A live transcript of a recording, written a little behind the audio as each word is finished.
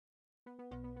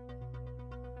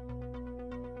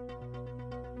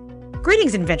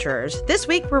Greetings, adventurers! This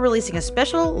week, we're releasing a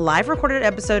special live-recorded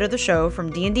episode of the show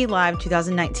from D&D Live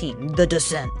 2019, The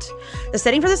Descent. The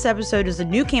setting for this episode is the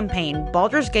new campaign,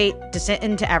 Baldur's Gate: Descent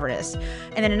into Avernus.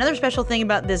 And then another special thing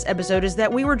about this episode is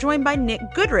that we were joined by Nick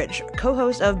Goodrich,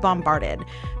 co-host of Bombarded.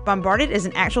 Bombarded is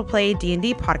an actual play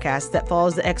D&D podcast that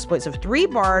follows the exploits of 3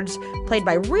 bards played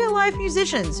by real-life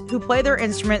musicians who play their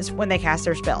instruments when they cast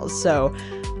their spells. So,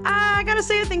 I gotta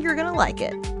say, I think you're gonna like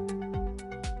it.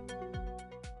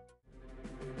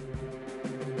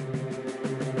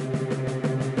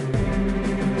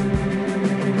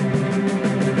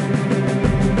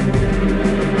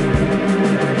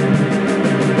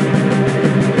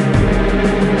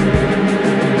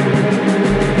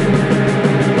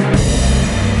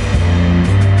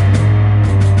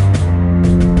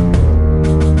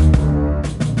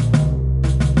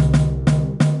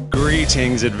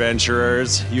 Greetings,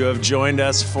 adventurers. You have joined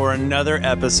us for another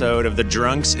episode of the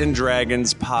Drunks and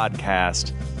Dragons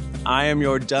podcast. I am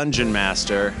your dungeon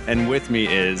master, and with me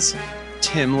is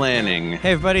Tim Lanning.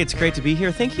 Hey, everybody. It's great to be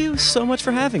here. Thank you so much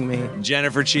for having me.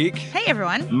 Jennifer Cheek. Hey,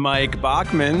 everyone. Mike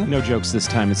Bachman. No jokes this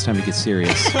time. It's time to get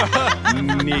serious.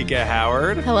 Nika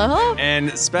Howard. Hello.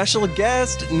 And special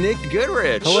guest, Nick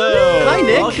Goodrich. Hello. Hi,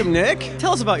 Nick. Welcome, Nick.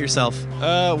 Tell us about yourself.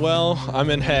 Well,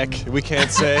 I'm in heck. We can't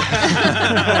say.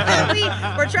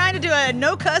 We're trying to do a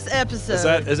no-cuss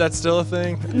episode. Is that still a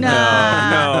thing?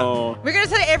 No. We're going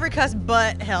to say every cuss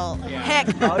but hell. Heck.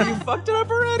 Oh, you fucked it up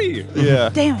already. Yeah.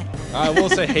 Damn it. I will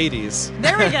say Hades.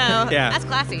 There we go. Yeah. That's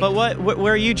classy. But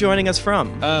where are you joining us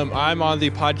from? I'm on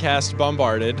the podcast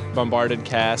Bombarded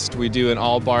Cast. We do an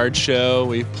all-bard show.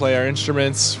 We play our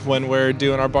instruments when we're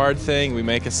doing our bard thing. We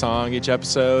make a song each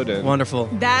episode. And Wonderful.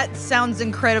 That sounds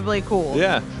incredibly cool.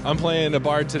 yeah, I'm playing a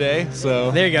bard today,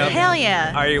 so... There you go. Hell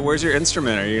yeah. Where's your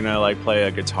instrument? Are you gonna play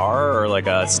a guitar or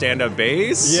a stand-up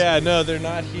bass? Yeah, no, they're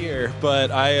not here,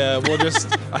 but I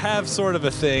have sort of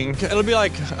a thing. It'll be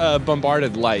like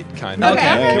Bombarded Light, kind of. Okay.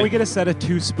 Can we get a set of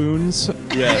 2 spoons?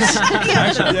 Yes.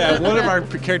 Actually, yeah, one of our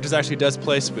characters actually does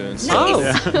play spoons.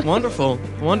 Oh, wonderful.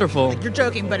 Wonderful. You're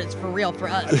joking, but it's for real for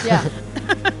us. Yeah.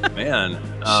 Man.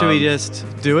 Should we just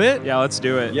do it? Yeah, let's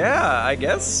do it. Yeah, I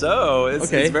guess so. It's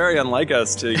very unlike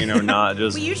us to, not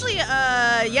just... We usually,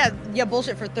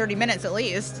 bullshit for 30 minutes at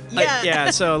least.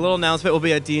 So a little announcement will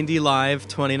be at D&D Live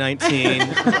 2019.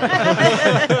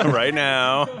 right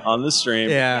now on the stream.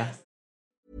 Yeah.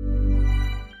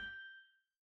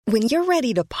 When you're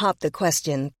ready to pop the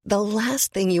question, the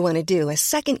last thing you want to do is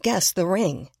second-guess the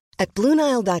ring. At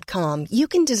BlueNile.com, you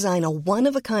can design a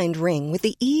one-of-a-kind ring with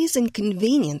the ease and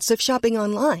convenience of shopping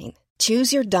online.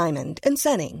 Choose your diamond and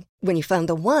setting. When you find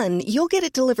the one, you'll get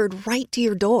it delivered right to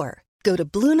your door. Go to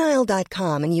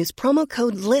BlueNile.com and use promo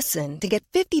code LISTEN to get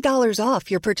 $50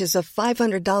 off your purchase of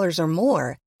 $500 or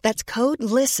more. That's code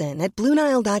LISTEN at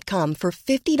BlueNile.com for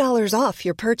 $50 off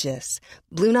your purchase.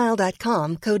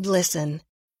 BlueNile.com, code LISTEN.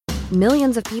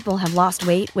 Millions of people have lost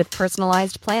weight with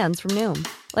personalized plans from Noom.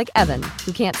 Like Evan,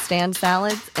 who can't stand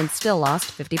salads and still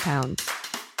lost 50 pounds.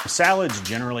 Salads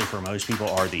generally for most people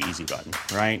are the easy button,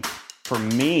 right? For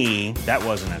me, that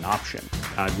wasn't an option.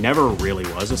 I never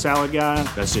really was a salad guy.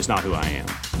 That's just not who I am.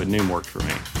 But Noom worked for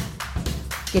me.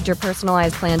 Get your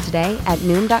personalized plan today at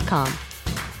Noom.com.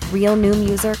 Real Noom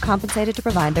user compensated to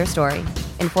provide their story.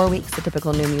 In 4 weeks, the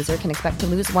typical Noom user can expect to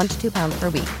lose 1 to 2 pounds per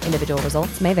week. Individual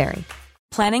results may vary.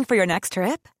 Planning for your next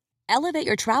trip? Elevate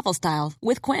your travel style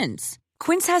with Quince.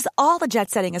 Quince has all the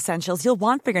jet-setting essentials you'll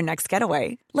want for your next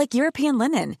getaway, like European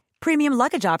linen, premium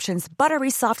luggage options, buttery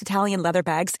soft Italian leather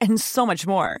bags, and so much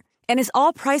more. And is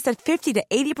all priced at 50 to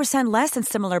 80% less than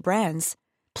similar brands.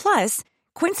 Plus,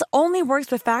 Quince only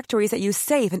works with factories that use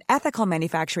safe and ethical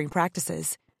manufacturing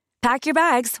practices. Pack your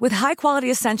bags with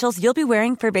high-quality essentials you'll be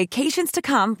wearing for vacations to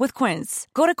come with Quince.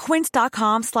 Go to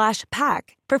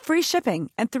quince.com/pack for free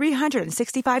shipping and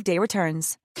 365-day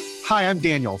returns. Hi, I'm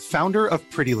Daniel, founder of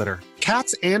Pretty Litter.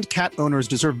 Cats and cat owners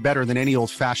deserve better than any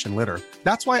old-fashioned litter.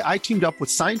 That's why I teamed up with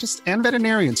scientists and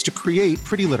veterinarians to create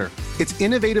Pretty Litter. Its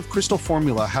innovative crystal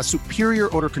formula has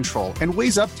superior odor control and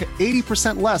weighs up to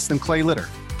 80% less than clay litter.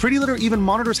 Pretty Litter even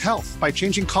monitors health by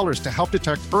changing colors to help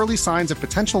detect early signs of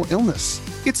potential illness.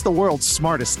 It's the world's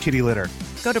smartest kitty litter.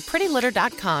 Go to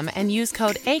prettylitter.com and use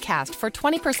code ACAST for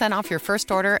 20% off your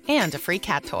first order and a free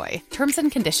cat toy. Terms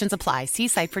and conditions apply. See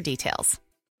site for details.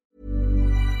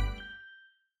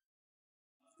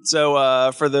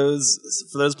 So for those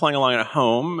playing along at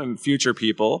home and future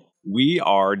people, we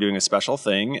are doing a special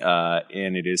thing,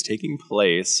 and it is taking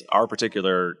place. Our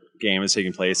particular game is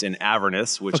taking place in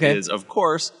Avernus, which is, of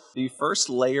course, the first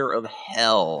layer of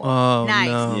hell. Oh, Nice.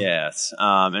 no. Yes.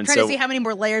 And Trying to see how many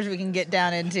more layers we can get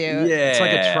down into. Yeah. It's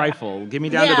like a trifle. Get me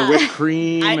down to the whipped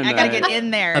cream. I and gotta the- get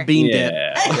in there. A bean dip.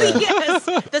 Yes,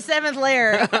 the 7th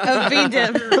layer of bean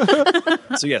dip.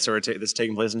 So this is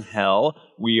taking place in hell.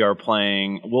 We are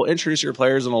playing. We'll introduce your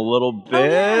players in a little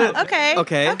bit. Okay.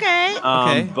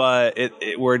 But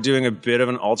we're doing a bit of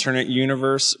an alternate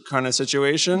universe kind of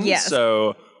situation. Yes.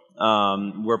 So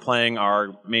we're playing our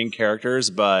main characters,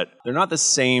 but they're not the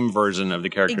same version of the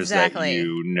characters that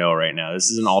you know right now. This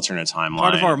is an alternate timeline.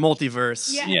 Part of our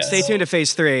multiverse. Yes. Stay tuned to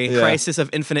Phase 3, Crisis of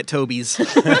Infinite Tobys.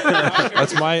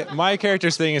 That's my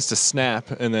character's thing is to snap,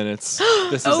 and then this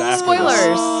is after Spoilers.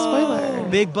 this. Spoiler.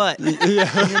 Big butt.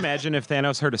 Can you imagine if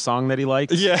Thanos heard a song that he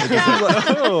liked? Yeah.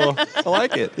 Oh, I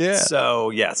like it. Yeah.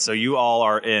 So you all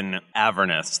are in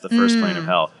Avernus, the first plane of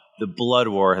hell. The blood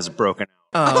war has broken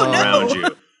out around you.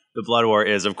 The blood war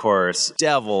is, of course,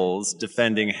 devils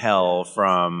defending hell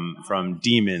from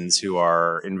demons who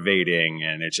are invading,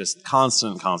 and it's just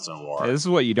constant war. This is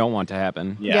what you don't want to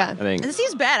happen. Yeah. I think. This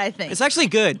seems bad, I think. It's actually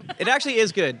good. It actually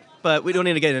is good, but we don't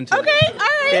need to get into it. Okay, all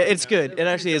right. It's good. It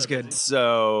actually is good.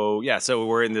 So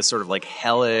we're in this sort of like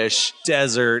hellish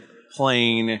desert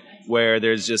plain where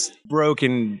there's just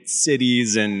broken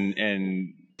cities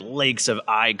and lakes of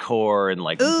ichor and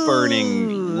like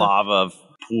burning lava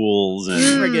pools and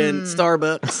Friggin'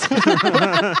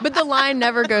 Starbucks. But the line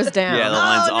never goes down. yeah, the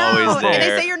line's always there. And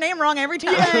they say your name wrong every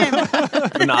time.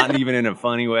 But not even in a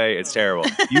funny way. It's terrible.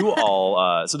 You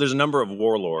all, so there's a number of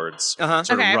warlords sort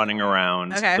of running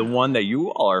around. Okay. The one that you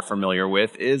all are familiar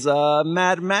with is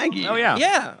Mad Maggie. Oh, yeah.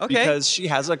 Yeah, okay. Because she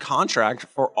has a contract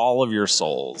for all of your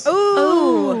souls.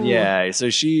 Ooh. Yeah, so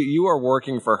you are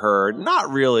working for her, not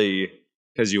really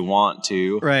because you want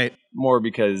to. Right. More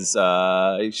because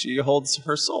she holds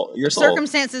your soul.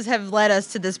 Circumstances have led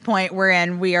us to this point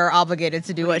wherein we are obligated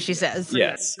to do what she says.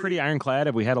 Yes. Pretty ironclad.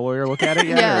 Have we had a lawyer look at it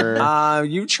yet? Yeah. Or?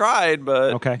 You tried,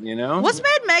 but Okay. you know. What's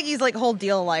Mad Maggie's like whole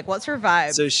deal like? What's her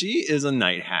vibe? So she is a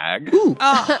night hag. Oh,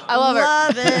 I love her.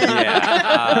 Love it.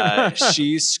 Yeah.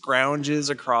 She scrounges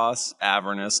across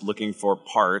Avernus looking for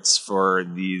parts for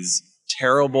these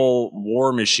terrible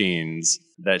war machines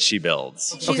that she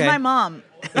builds. She's my mom.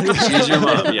 She's your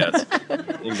mom, yes.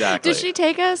 Exactly. Does she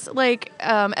take us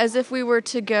as if we were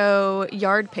to go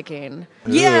yard picking?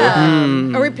 Yeah.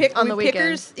 Are we On the weekend?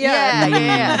 pickers?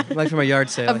 Yeah. Like from a yard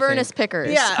sale. I Avernus think.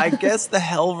 pickers. Yeah. I guess the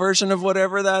hell version of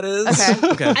whatever that is.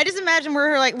 Okay. I just imagine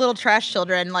we're her like little trash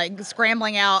children, like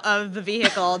scrambling out of the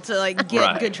vehicle to like get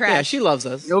Right. good trash. Yeah, she loves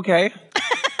us. Okay.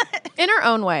 In her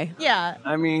own way. Yeah.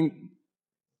 I mean,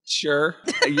 sure.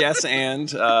 Yes, and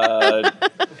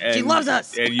She loves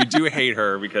us. And you do hate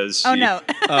her because Oh no.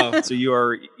 So you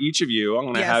are each of you. I'm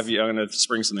gonna Yes. I'm gonna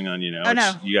spring something on you now. Oh,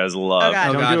 no. Which you guys love. Oh,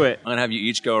 God. Don't do it. I'm gonna have you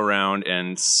each go around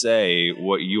and say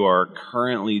what you are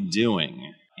currently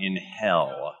doing in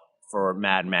hell for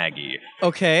Mad Maggie.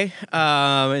 Okay.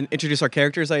 And introduce our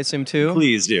characters, I assume, too.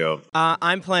 Please do.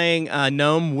 I'm playing a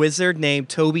gnome wizard named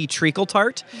Toby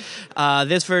Treacletart.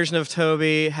 This version of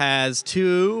Toby has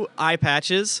 2 eye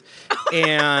patches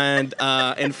and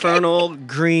infernal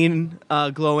green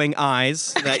glowing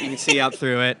eyes that you can see out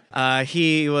through it.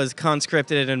 He was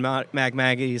conscripted in Mad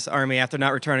Maggie's army after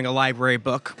not returning a library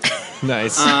book.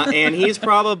 Nice. And he's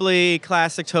probably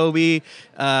classic Toby,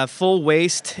 full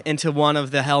waist into one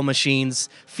of the hell machines,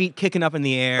 feet kicking up in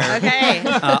the air. Okay.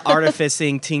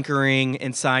 Artificing, tinkering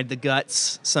inside the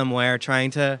guts somewhere,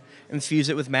 trying to infuse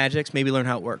it with magics, maybe learn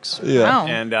how it works. Yeah. Oh.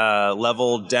 And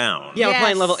level down. Yeah, we're Yes.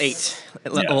 playing level 8.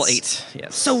 Level Yes. 8,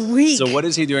 yes. So weak. So what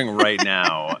is he doing right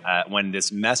now when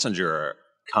this messenger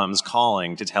comes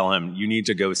calling to tell him you need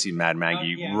to go see Mad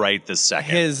Maggie right this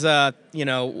second? His,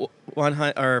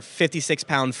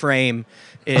 56-pound frame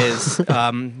is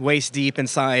waist deep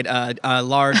inside a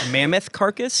large mammoth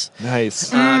carcass. Nice.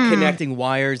 Connecting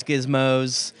wires,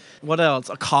 gizmos. What else?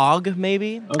 A cog,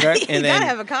 maybe? Okay. And You gotta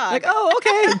have a cog. Like, oh,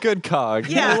 okay. Good cog.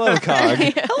 Yeah. I love cog.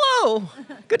 Hello.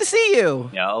 Good to see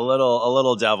you. Yeah, a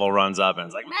little devil runs up and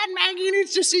is like, Mad Maggie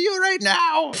needs to see you right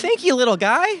now. Thank you, little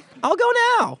guy. I'll go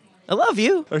now. I love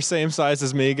you. Or same size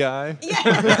as me guy.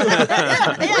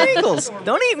 Eagles.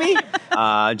 Don't eat me.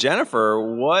 Jennifer,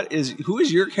 who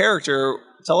is your character?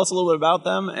 Tell us a little bit about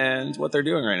them and what they're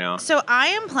doing right now. So I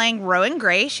am playing Rowan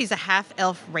Gray. She's a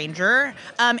half-elf ranger.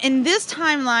 In this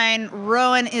timeline,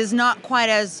 Rowan is not quite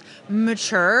as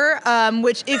mature,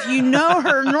 which if you know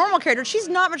her normal character, she's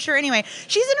not mature anyway.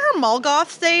 She's in her Molgoth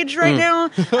stage right now.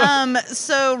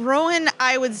 So Rowan,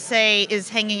 I would say, is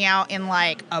hanging out in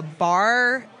like a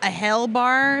bar, a hell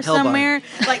bar somewhere.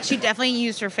 Like she definitely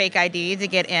used her fake ID to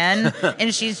get in,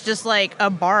 and she's just like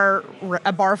a bar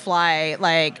fly.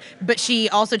 Like, but she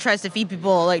also tries to feed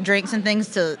people like drinks and things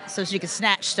so she can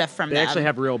snatch stuff from They them. actually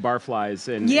have real barflies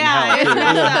in Yeah,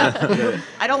 hell.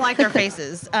 I don't like their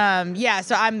faces.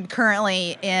 So I'm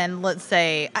currently in, let's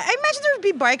say, I imagine there would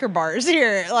be biker bars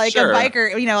here, like Sure. a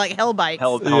biker, like hell bikes.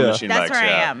 Hell machine That's bikes, where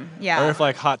yeah. I am. Yeah. Or if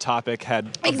like Hot Topic had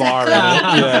a Exactly. bar in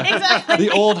it. Yeah. Exactly.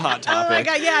 The old Hot Oh my Topic.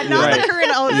 god, yeah, not the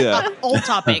current old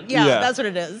topic. Yeah, Yeah. that's what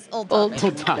it is. Old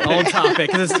topic. Old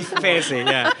topic, because it's fancy,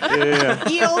 yeah.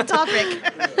 The old topic.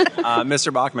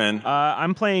 Mr. Bachman.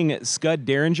 I'm playing Scud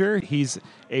Derringer. He's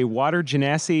a water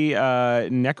genasi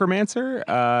necromancer.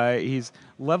 He's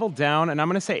leveled down, and I'm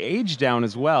going to say age down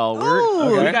as well.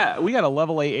 We got a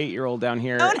level 8-year-old down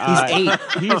here. Oh, no. He's 8.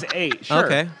 He's 8. Sure.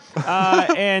 Okay.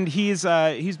 And he's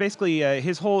basically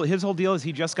his whole deal is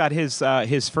he just got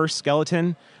his first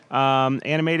skeleton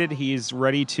animated. He's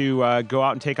ready to go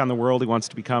out and take on the world. He wants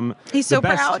to become He's the so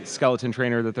best proud. skeleton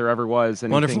trainer that there ever was.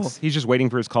 And Wonderful. He thinks he's just waiting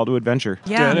for his call to adventure.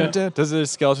 Yeah. Does the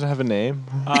skeleton have a name?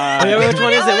 Which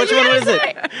one is it? Which one is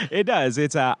it? It does.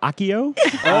 It's Akio.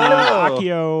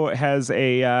 Akio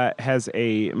has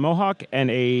a mohawk and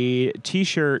a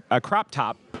t-shirt, a crop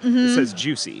top that says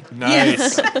juicy.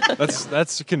 Nice.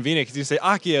 That's convenient because you say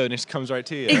Akio and it just comes right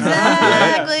to you.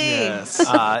 Exactly.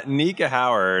 Yes. Nika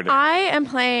Howard. I am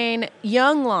playing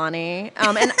young Lonnie,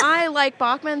 and I, like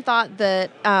Bachman, thought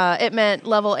that it meant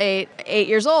level 8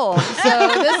 years old. So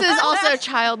this is also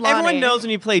child Lonnie. Everyone knows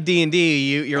when you play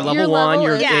D&D, you're level You're 1, level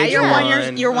you're eight. Yeah, age you're 1. 1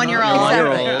 year, you're 1 year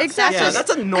old. Exactly. Yeah,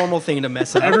 that's a normal thing to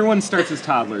mess up. Everyone starts as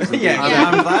toddlers. Yeah.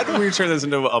 I'm glad we turned this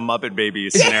into a Muppet Baby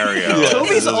scenario. This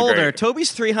Toby's is older. great.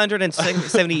 Toby's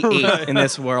 378 in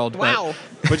this world. Wow.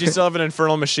 But you still have an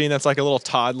infernal machine that's like a little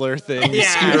toddler thing. You Yeah,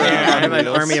 scoot around I have on an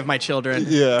wheels. army of my children.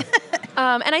 Yeah.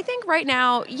 And I think right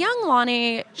now, young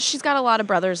Lonnie, she's got a lot of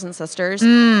brothers and sisters.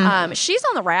 She's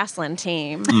on the wrestling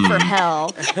team for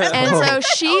hell. And so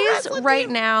she's right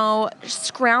now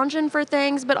scrounging for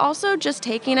things, but also just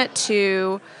taking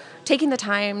the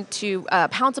time to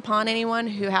pounce upon anyone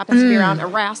who happens to be around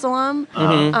and wrestle them. She's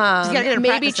gotta get her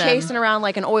Maybe practice in. chasing around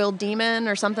like an oiled demon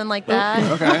or something like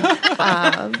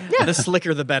that. The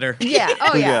slicker, the better. Yeah.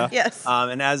 Oh, yeah. Yes.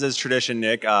 And as is tradition,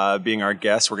 Nick, being our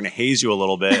guest, we're going to haze you a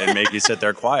little bit and make you sit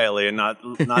there quietly and not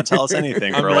tell us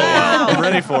anything for a little while. I'm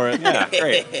ready for it. Yeah,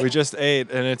 great. We just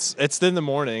ate, and it's in the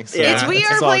morning. So Yeah. We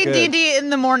are it's all playing good. D&D in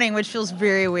the morning, which feels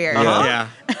very weird. Yeah.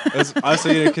 I was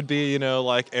thinking it could be,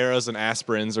 like arrows and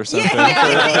aspirins or something.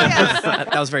 Yes.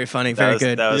 That was very funny. Very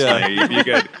good. That was Yeah. funny. If you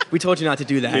could, We told you not to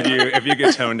do that. if you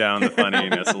could tone down the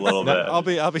funniness a little bit.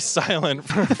 I'll be silent.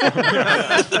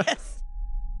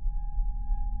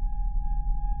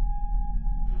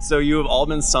 So you have all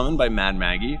been summoned by Mad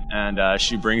Maggie, and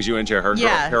she brings you into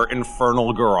her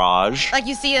infernal garage. Like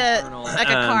you see a car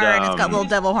and it's got little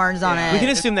devil horns on it. We can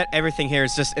assume that everything here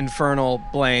is just infernal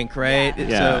blank, right?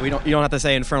 Yeah. So you don't have to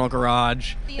say infernal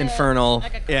garage, infernal.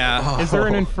 Yeah. Is there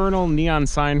an infernal neon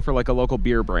sign for like a local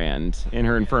beer brand in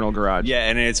her infernal garage? Yeah,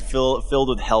 and it's filled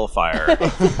with hellfire.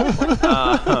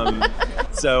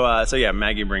 So yeah,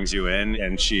 Maggie brings you in,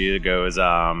 and she goes,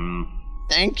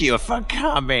 "Thank you for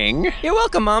coming. You're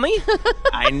welcome, Mommy.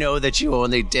 I know that you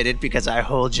only did it because I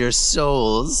hold your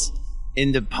souls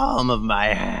in the palm of my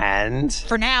hand.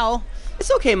 For now,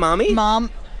 It's okay, Mommy. Mom.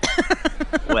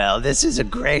 Well, this is a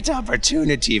great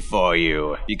opportunity for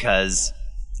you because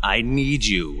I need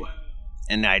you.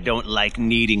 And I don't like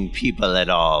needing people at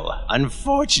all.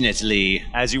 Unfortunately,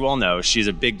 as you all know, she's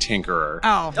a big tinkerer.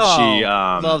 Oh. She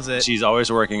loves it. She's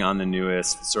always working on the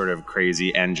newest sort of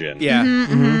crazy engine. Yeah.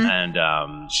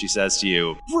 And she says to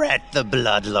you, Brett the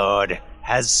Bloodlord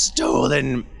has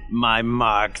stolen my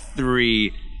Mark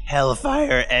III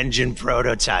Hellfire engine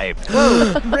prototype.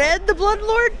 Red the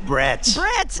Bloodlord? Brett.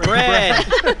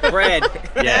 Bread.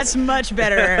 Yes. That's much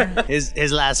better.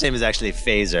 His last name is actually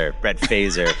Phaser. Brett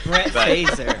Phaser. Brett But-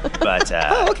 Phaser. But,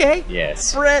 Okay.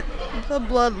 yes. Brett the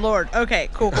Bloodlord. Okay,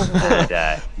 cool.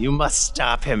 And, you must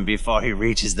stop him before he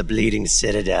reaches the Bleeding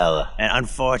Citadel. And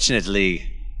unfortunately,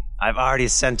 I've already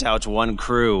sent out one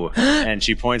crew. And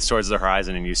she points towards the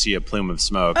horizon, and you see a plume of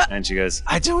smoke. And she goes,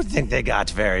 I don't think they got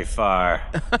very far.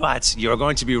 But you're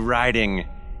going to be riding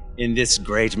in this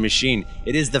great machine.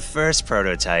 It is the first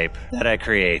prototype that I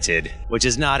created, which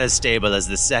is not as stable as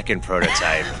the second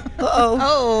prototype.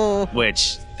 Oh.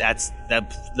 Which, that's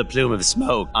the plume of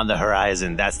smoke on the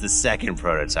horizon. That's the second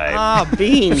prototype. Ah,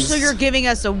 beans. So you're giving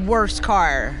us a worse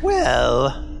car.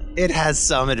 Well, it has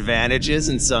some advantages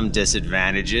and some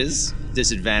disadvantages.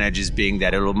 disadvantages being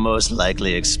that it'll most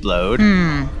likely explode.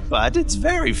 But it's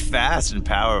very fast and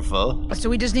powerful. So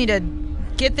we just need to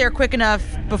get there quick enough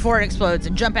before it explodes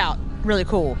and jump out really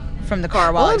cool from the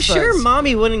car while Well, it I'm explodes. sure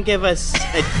Mommy wouldn't give us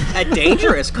a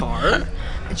dangerous car.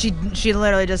 She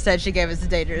literally just said she gave us a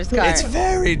dangerous car. It's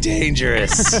very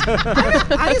dangerous.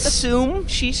 I assume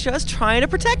she's just trying to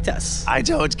protect us. I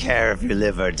don't care if you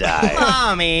live or die.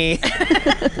 Mommy.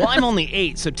 Well, I'm only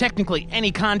 8, so technically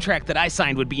any contract that I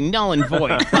signed would be null and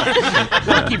void.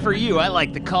 Lucky for you, I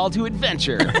like the call to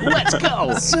adventure. Let's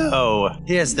go. So,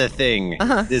 here's the thing.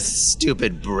 This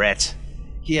stupid Brett,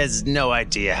 he has no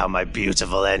idea how my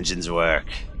beautiful engines work.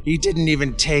 He didn't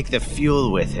even take the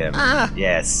fuel with him.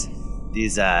 Yes.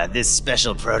 This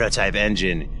special prototype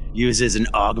engine uses an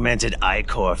augmented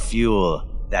ichor fuel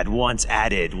that once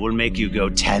added will make you go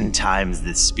 10 times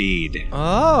the speed.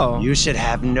 Oh. You should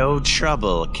have no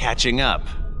trouble catching up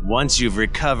once you've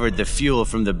recovered the fuel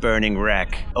from the burning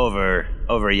wreck over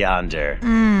yonder.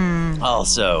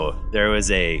 Also, there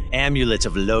was a amulet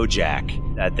of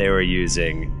LoJack that they were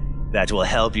using that will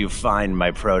help you find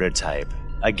my prototype.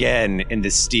 Again, in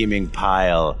the steaming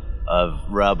pile of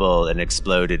rubble and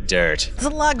exploded dirt. There's a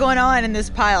lot going on in this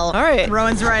pile. All right.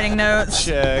 Rowan's writing notes.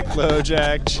 Check,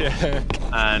 LoJack, check.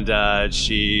 And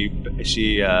she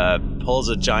pulls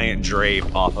a giant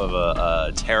drape off of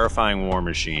a terrifying war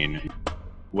machine,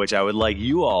 which I would like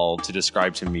you all to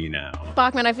describe to me now.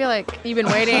 Bachman, I feel like you've been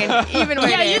waiting.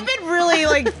 Yeah, you've been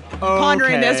really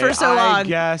pondering this for so long. I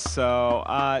guess so.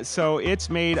 So it's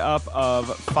made up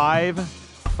of five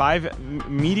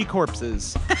meaty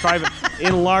corpses, 5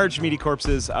 enlarged meaty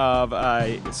corpses of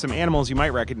some animals you might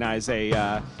recognize: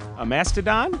 a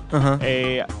mastodon,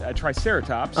 a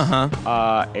triceratops,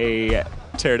 a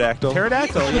Pterodactyl.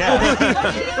 pterodactyl.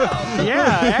 Yeah,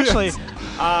 yeah, actually.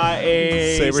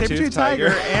 A saber-toothed tiger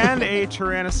and a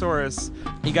tyrannosaurus.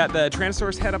 You got the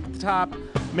tyrannosaurus head up at the top,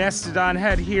 mastodon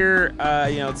head here.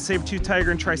 Saber-toothed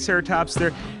tiger and triceratops.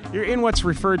 You're in what's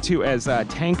referred to as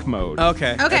tank mode.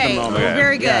 Okay. Okay, moment.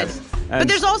 very good. Yes. But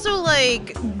there's also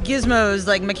gizmos,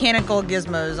 mechanical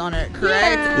gizmos on it,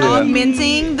 correct? Yeah.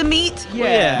 Augmenting the meat.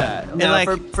 Yeah. Now,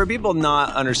 for people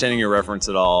not understanding your reference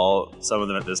at all, some of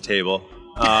them at this table,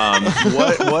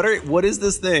 what is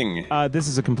this thing? This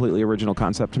is a completely original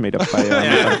concept made up by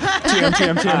TM.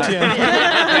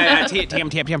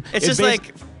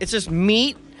 It's just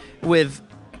meat with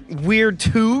weird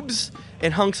tubes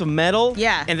and hunks of metal.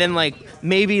 Yeah. And then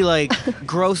maybe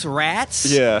gross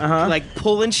rats. Yeah.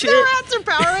 Pulling shit. The rats are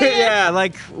powering it. Yeah,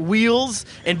 wheels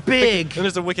and big. And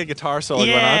there's a wicked guitar solo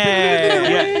Yeah. going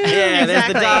on. Yeah, there's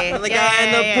the Exactly. guy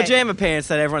in the Yeah. pajama pants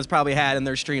that everyone's probably had in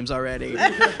their streams already.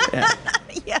 Yeah.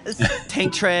 Yes.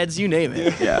 Tank treads, you name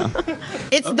it. Yeah.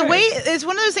 It's the way, it's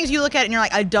one of those things you look at and you're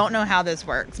like, I don't know how this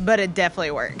works, but it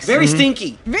definitely works. Very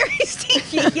stinky. Very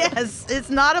stinky, yes. It's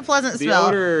not a pleasant The smell.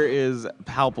 odor is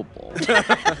palpable.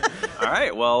 All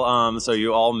right, well, so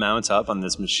you all mount up on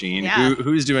this machine. Yeah.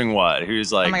 Who's doing what?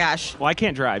 Who's Oh my gosh. Well, I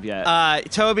can't drive yet.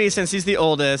 Toby, since he's the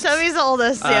oldest. Toby's the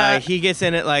oldest, yeah. He gets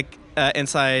in it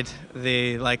inside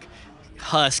the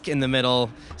husk in the middle,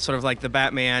 sort of like the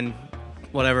Batman,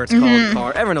 whatever it's called,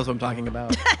 car. Everyone knows what I'm talking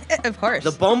about. Of course.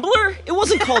 The Bumbler? It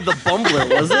wasn't called the Bumbler,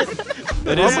 was it?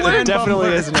 It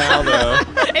definitely is now, though.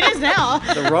 It is now.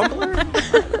 The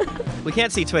Rumbler? We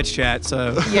can't see Twitch chat,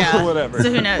 so. Yeah. Whatever.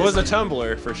 So who knows? It was a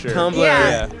Tumblr for sure. Tumblr.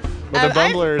 Yeah. But the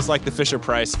Bumbler is like the Fisher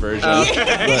Price version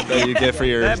that you get for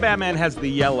your. That Batman has the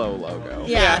yellow logo.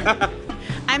 Yeah.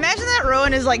 I imagine that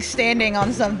Rowan is standing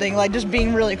on something, just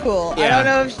being really cool. Yeah. I don't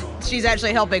know if she's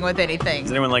actually helping with anything.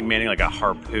 Is anyone manning a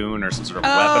harpoon or some sort of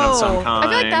weapon of some kind? I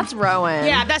feel like that's Rowan.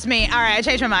 Yeah, that's me. All right, I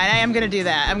changed my mind. I am going to do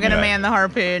that. I'm going to man the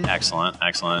harpoon. Excellent.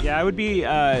 Yeah, I would be.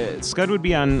 Scud would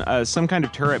be on some kind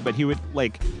of turret, but he would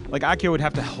Akio would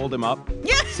have to hold him up.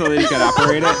 Yeah. So that he could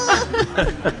operate it.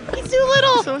 He's too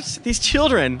little. So these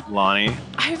children. Lonnie.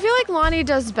 I feel like Lonnie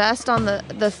does best on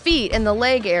the feet and the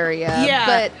leg area.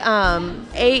 Yeah. But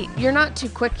you're not too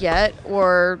quick yet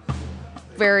or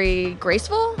very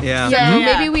graceful. Yeah. So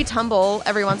Yeah. maybe we tumble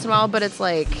every once in a while, but it's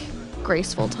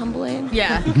graceful tumbling.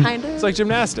 Yeah. Kind of. It's like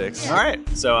gymnastics. All right.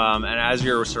 So, and as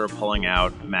you're sort of pulling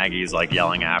out, Maggie's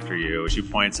yelling after you. She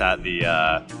points at the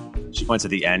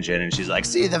engine and she's like,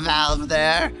 "See the valve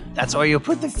there? That's where you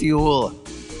put the fuel.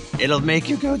 It'll make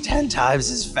you go 10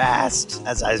 times as fast,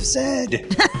 as I've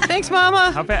said. Thanks,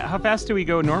 Mama. How fast do we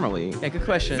go normally? Yeah, good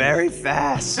question. Very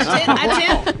fast.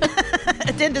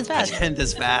 A tenth is fast. 10th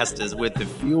as fast as with the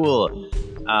fuel."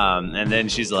 And then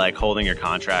she's holding her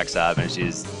contracts up, and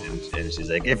she's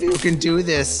like, "If you can do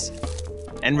this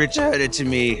and return it to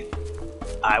me,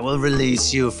 I will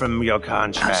release you from your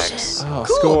contracts." Oh,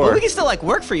 Cool. score. But we can still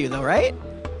work for you though, right?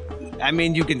 I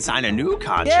mean, you can sign a new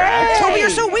contract. Toby, you're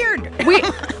so weird. We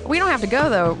don't have to go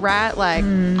though, right? Like,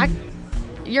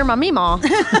 you're my meemaw.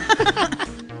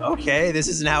 Okay, this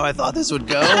isn't how I thought this would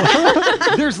go.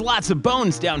 There's lots of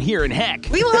bones down here in heck.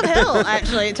 We love Hill,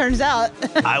 actually, it turns out.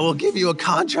 I will give you a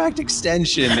contract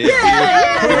extension. If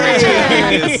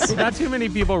you Not too many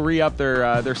people re-up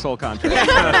their soul contract.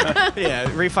 Yeah,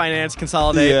 refinance,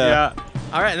 consolidate. Yeah.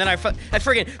 All right, and then I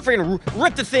freaking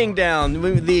rip the thing down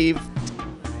with the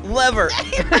lever.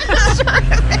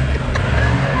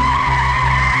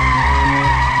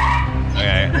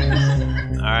 Okay.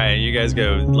 All right, you guys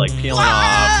go like peeling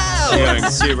off, going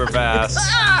super fast.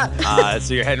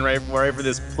 So you're heading right for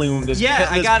this plume. This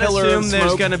I gotta pillar assume of there's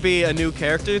smoke. gonna be a new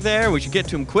character there. We should get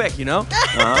to him quick, you know?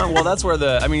 Well, that's where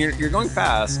you're going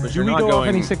fast, but Do you're we not go off going.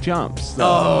 any sick jumps?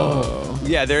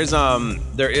 Yeah, there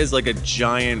is like a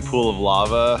giant pool of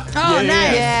lava Oh, nice.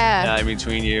 Yeah. in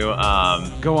between you.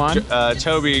 Go on.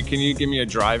 Toby, can you give me a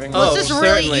driving? Oh, Let's just really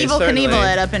certainly, evil certainly.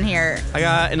 Knievel it up in here. I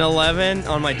got an 11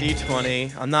 on my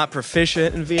D20. I'm not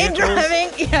proficient in In vehicles, driving?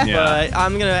 Yeah. Yeah. but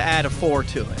I'm gonna add a 4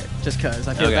 to it, just because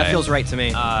I feel that Okay. feels right to me.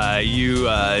 You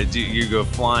go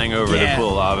flying over the pool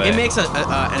of lava. It makes an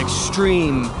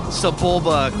extreme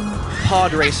Sebulba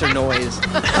pod racer noise.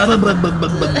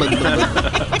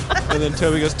 And then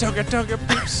Toby goes, Toga, Toga,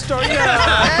 beep, start.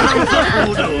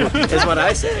 is what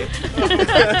I say.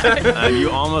 You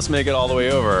almost make it all the way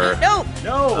over. Nope.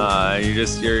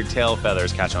 Your tail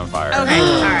feathers catch on fire. Okay,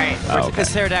 all right. Because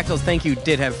pterodactyls, thank you,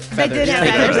 did have They feathers. did have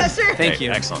feathers, that's true. Thank Okay,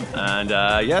 you. Excellent. And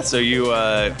so you,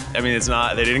 it's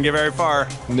not. They didn't get very far,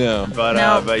 No. but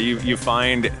No. but you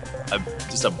find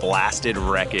just a blasted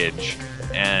wreckage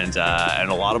and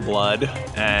a lot of blood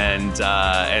and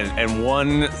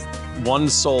one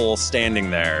soul standing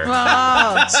there,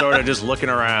 Whoa. sort of just looking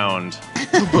around.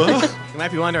 You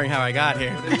might be wondering how I got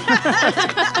here.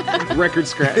 Record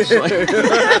scratch.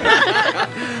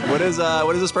 What does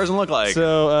this person look like?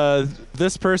 So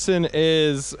this person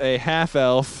is a half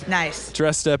elf. Nice.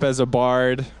 Dressed up as a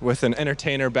bard with an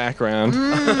entertainer background.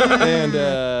 And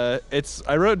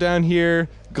I wrote down here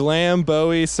glam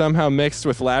Bowie somehow mixed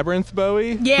with labyrinth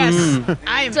Bowie. Yes.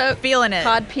 I am feeling it.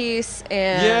 Codpiece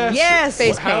and Yes. Yes.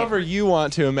 face paint. However you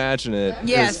want to imagine it is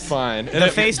Yes. fine. And The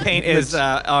face paint is,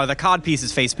 the cod piece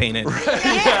is face painted.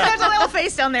 Yeah, there's a little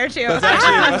face down there, too.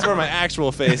 that's where my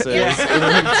actual face is. So,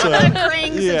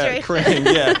 Krang yeah, situation.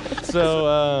 Krang, yeah.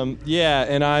 So,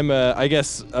 and I'm, I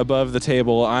guess, above the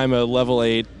table, I'm a level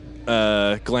 8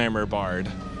 glamour bard.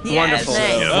 Yes. Wonderful.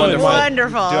 Nice. Oh,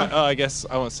 Wonderful. I guess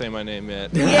I won't say my name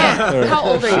yet. Yeah. How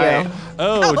old are you?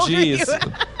 Oh, old are geez. you?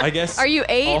 I guess. Are you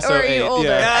 8 also or are you 8, older?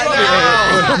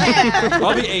 Yeah.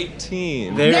 I'll be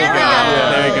 18. There you go.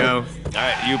 Yeah. There you go. All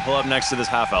right, you pull up next to this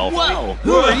half elf. Whoa,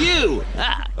 who are you?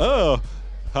 Oh,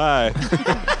 hi.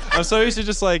 I'm so used to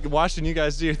just like watching you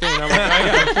guys do your thing. And I'm like, I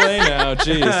gotta play now.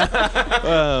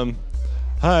 Jeez.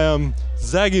 Hi, I'm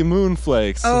Zaggy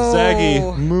Moonflakes. Oh. Zaggy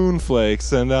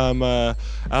Moonflakes, and I'm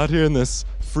out here in this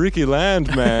freaky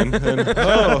land, man. And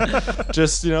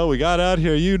we got out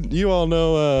here. You all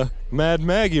know Mad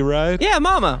Maggie, right? Yeah,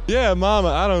 Mama. Yeah, Mama.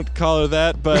 I don't call her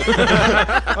that, but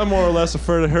I more or less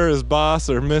refer to her as boss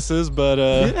or Mrs. But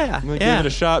I'm gonna give it a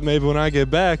shot maybe when I get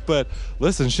back. But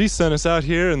listen, she sent us out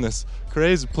here in this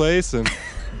crazy place, and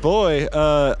boy,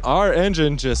 our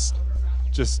engine just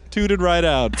tooted right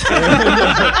out.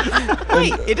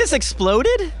 Wait, it just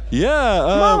exploded? Yeah,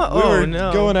 Mama, we were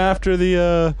no. going after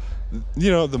the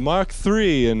the Mark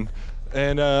III,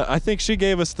 and I think she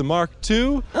gave us the Mark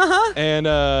II. And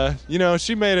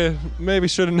she maybe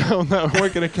should have known that we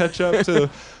weren't gonna catch up to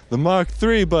the Mark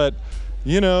III, but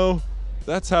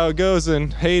that's how it goes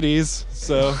in Hades.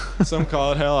 So some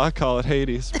call it hell, I call it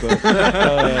Hades. But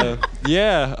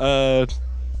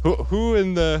who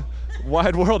in the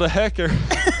wide world of heck are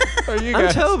you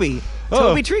guys? I'm Toby. Oh.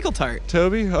 Toby Treacletart.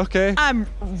 Toby, okay. I'm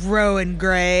Rowan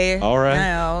Gray. All right. I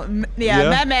know. Yeah, Yeah.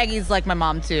 Mad Maggie's like my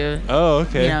mom, too. Oh,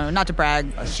 okay. Not to brag.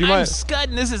 She I'm might. Scud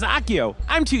and this is Akio.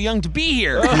 I'm too young to be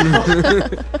here.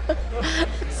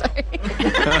 Sorry.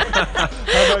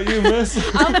 How about you, Miss?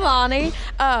 I'm Lonnie.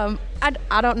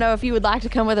 I don't know if you would like to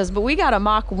come with us, but we got a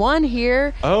Mach 1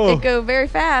 here. Oh. They go very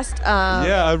fast.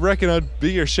 Yeah, I reckon I'd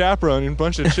be your chaperone and a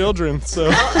bunch of children. So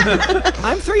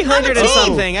I'm 300 and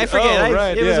something. I forget. Oh,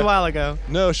 right, it was yeah. a while ago.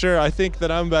 no, sure. I think that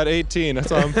I'm about 18.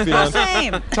 That's all I'm feeling.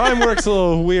 Same. Time works a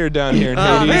little weird down here in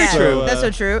Oh, Hades. very so, true. That's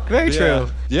so true. Very true.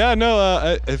 Yeah,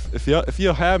 no. If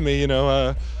you'll have me,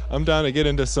 I'm down to get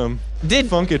into some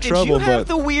funky trouble. Did you have but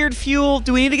the weird fuel?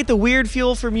 Do we need to get the weird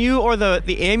fuel from you or the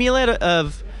amulet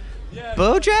of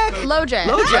Bojack? LoJack.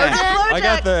 I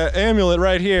got the amulet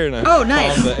right here. And Oh,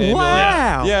 nice. found the amulet.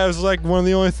 Wow. Yeah, it was like one of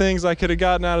the only things I could have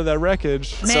gotten out of that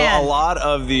wreckage. So a lot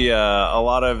of the,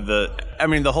 I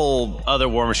mean, the whole other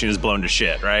war machine is blown to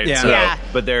shit, right? Yeah. So, Yeah.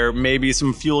 But there may be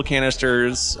some fuel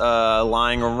canisters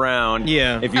lying around.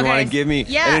 Yeah. If you Okay. want to give me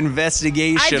Yeah. an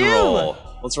investigation I do. roll,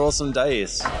 let's roll some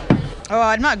dice. Oh,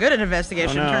 I'm not good at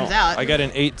investigation, Oh, no. turns out. I got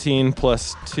an 18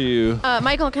 plus 2.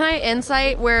 Michael, can I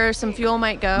insight where some fuel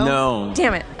might go? No.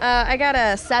 Damn it. I got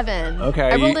a 7. Okay,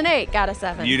 I rolled you- an 8, got a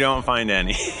 7. You don't find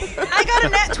any. I got a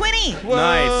nat 20.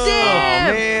 Nice. Damn.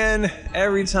 Oh, man.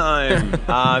 Every time.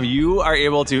 You are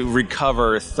able to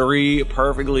recover 3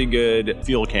 perfectly good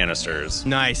fuel canisters.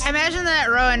 Nice. I imagine that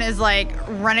Rowan is like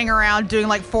running around doing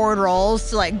like forward rolls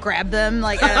to like grab them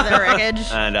like out of the wreckage.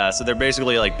 And so they're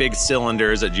basically like big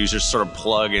cylinders that you just sort of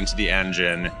plug into the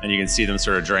engine, and you can see them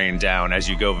sort of drain down as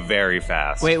you go very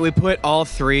fast. Wait, we put all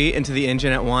 3 into the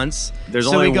engine at once? There's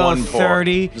so only we go one port.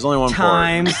 30 There's only one port.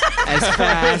 times as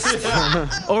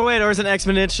fast. Or is it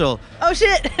exponential? Oh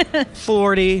shit.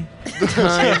 40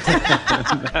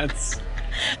 times.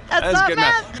 That's not good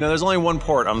bad. enough. No, there's only one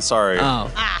port. I'm sorry.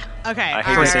 Oh. Okay. I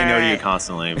hate to say no to you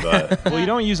constantly, but Well, you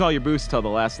don't use all your boosts till the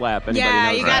last lap. Anybody Yeah,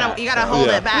 knows you that. gotta hold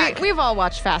Yeah. it back. We've all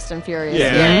watched Fast and Furious.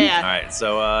 Yeah. all right.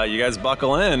 So you guys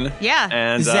buckle in. Yeah.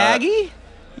 And Zaggy?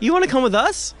 You want to come with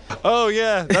us? Oh,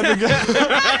 yeah. That'd be good.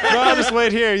 No, I'll just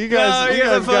wait here. You guys, No, you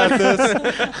you're guys got this.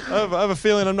 I have a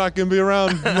feeling I'm not going to be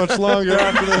around much longer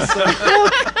after this. So.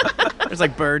 There's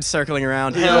like birds circling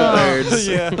around. Hello, birds.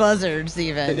 Yeah. Buzzards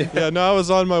even. Yeah, no, I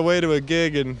was on my way to a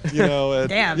gig, and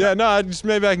Damn. Yeah, no,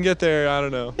 maybe I can get there. I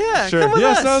don't know. Yeah, sure. come with yeah,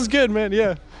 us. sounds good, man.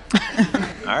 Yeah.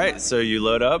 All right. So you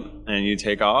load up and you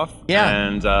take off. Yeah.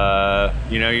 And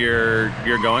you're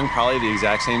going probably the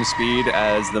exact same speed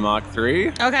as the Mach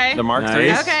 3. Okay. The Mark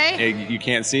Nice. 3. Okay. You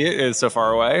can't see it. It's so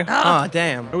far away. Oh,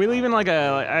 damn. Are we leaving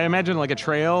I imagine like a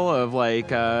trail of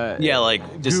like Yeah,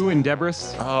 like just goo and debris?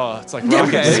 Oh, it's like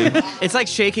rocket okay. It's like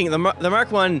shaking. The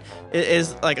Mark 1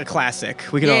 is like a classic.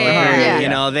 We can all Yeah. agree. Yeah. You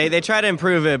know, they try to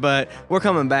improve it, but we're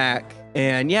coming back.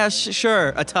 And yeah,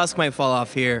 sure, a tusk might fall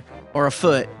off here or a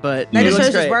foot, but That it just looks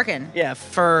shows it's great. working. Yeah,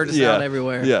 fur just Yeah. out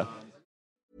everywhere. Yeah.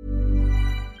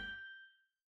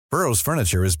 Burrow's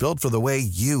furniture is built for the way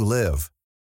you live.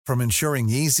 From ensuring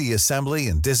easy assembly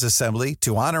and disassembly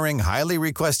to honoring highly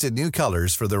requested new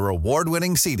colors for their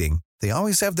award-winning seating, they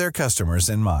always have their customers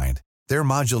in mind. Their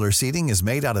modular seating is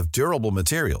made out of durable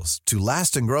materials to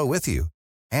last and grow with you.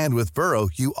 And with Burrow,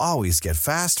 you always get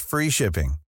fast, free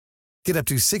shipping. Get up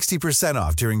to 60%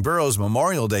 off during Burrow's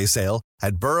Memorial Day sale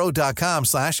at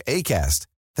burrow.com/ACAST.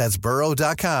 That's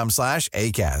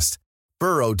burrow.com/ACAST.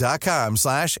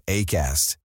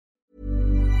 burrow.com/ACAST.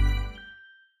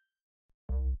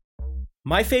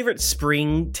 My favorite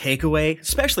spring takeaway,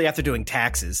 especially after doing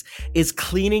taxes, is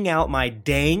cleaning out my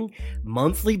dang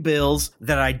monthly bills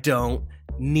that I don't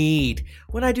need.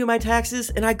 When I do my taxes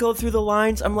and I go through the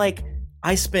lines, I'm like,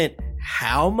 I spent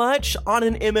how much on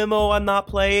an MMO I'm not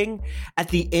playing? At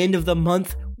the end of the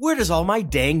month, where does all my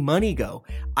dang money go?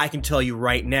 I can tell you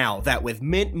right now that with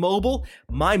Mint Mobile,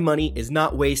 my money is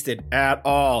not wasted at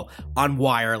all on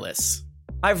wireless.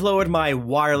 I've lowered my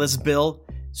wireless bill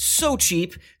so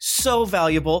cheap, so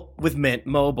valuable with Mint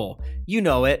Mobile. You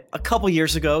know it. A couple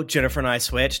years ago, Jennifer and I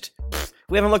switched.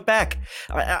 We haven't looked back.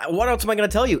 What else am I going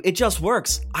to tell you? It just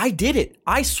works. I did it.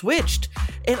 I switched.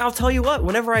 And I'll tell you what,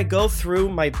 whenever I go through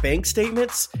my bank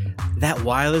statements, that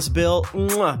wireless bill,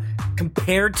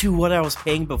 compared to what I was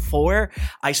paying before,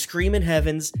 I scream in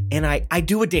heavens and I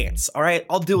do a dance, all right?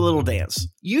 I'll do a little dance.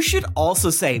 You should also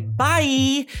say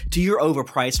bye to your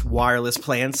overpriced wireless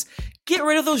plans. Get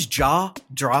rid of those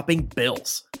jaw-dropping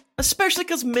bills, especially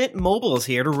because Mint Mobile is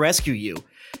here to rescue you.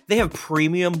 They have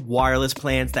premium wireless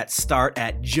plans that start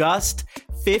at just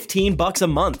 $15 a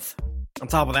month. On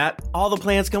top of that, all the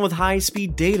plans come with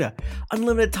high-speed data,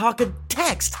 unlimited talk and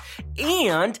text,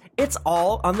 and it's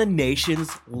all on the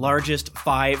nation's largest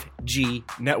 5G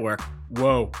network.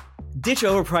 Whoa. Ditch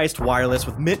overpriced wireless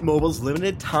with Mint Mobile's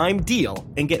limited time deal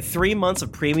and get 3 months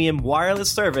of premium wireless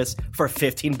service for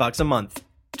 $15 a month.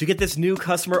 To get this new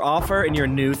customer offer and your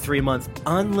new 3-month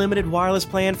unlimited wireless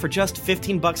plan for just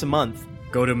 $15 a month,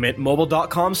 go to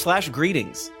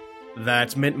mintmobile.com/greetings.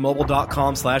 That's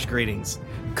mintmobile.com/greetings.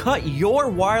 Cut your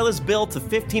wireless bill to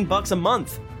 $15 a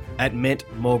month at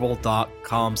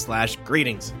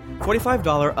mintmobile.com/greetings.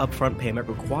 $45 upfront payment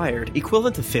required,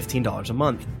 equivalent to $15 a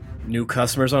month. New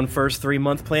customers on first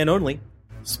 3-month plan only.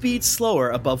 Speed slower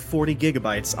above 40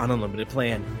 gigabytes on unlimited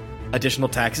plan. Additional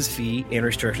taxes, fee, and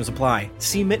restrictions apply.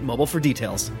 See Mint Mobile for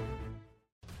details.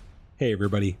 Hey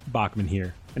everybody, Bachman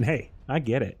here. And hey, I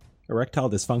get it. Erectile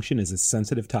dysfunction is a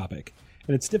sensitive topic,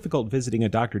 and it's difficult visiting a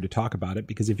doctor to talk about it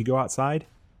because if you go outside,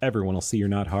 everyone will see you're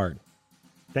not hard.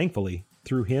 Thankfully,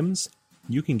 through HIMS,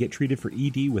 you can get treated for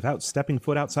ED without stepping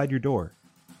foot outside your door.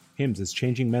 HIMS is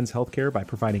changing men's healthcare by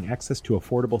providing access to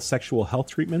affordable sexual health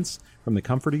treatments from the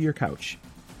comfort of your couch.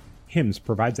 HIMS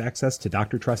provides access to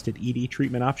doctor-trusted ED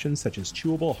treatment options such as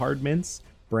chewable hard mints,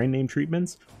 brand-name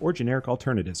treatments, or generic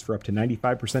alternatives for up to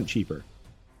 95% cheaper.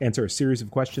 Answer a series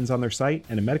of questions on their site,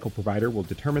 and a medical provider will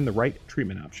determine the right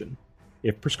treatment option.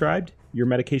 If prescribed, your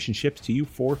medication ships to you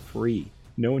for free.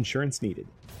 No insurance needed.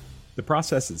 The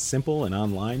process is simple and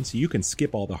online, so you can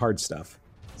skip all the hard stuff.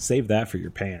 Save that for your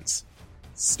pants.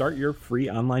 Start your free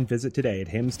online visit today at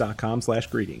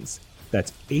hims.com/greetings.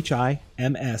 That's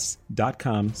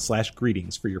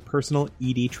HIMS.com/greetings for your personal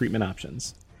ED treatment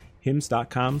options.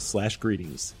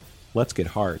 hims.com/greetings. Let's get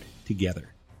hard together.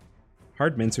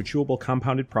 Hard mints are chewable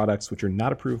compounded products which are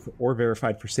not approved or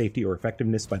verified for safety or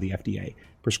effectiveness by the FDA.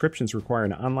 Prescriptions require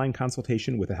an online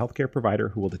consultation with a healthcare provider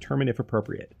who will determine if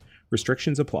appropriate.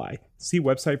 Restrictions apply. See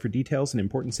website for details and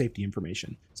important safety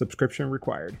information. Subscription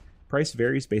required. Price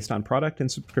varies based on product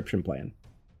and subscription plan.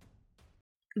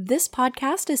 This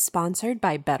podcast is sponsored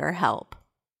by BetterHelp.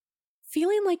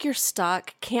 Feeling like you're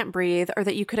stuck, can't breathe, or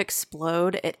that you could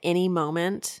explode at any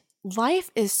moment?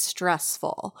 Life is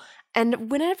stressful.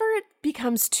 And whenever it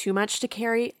becomes too much to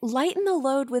carry, lighten the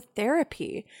load with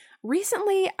therapy.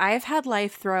 Recently, I've had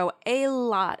life throw a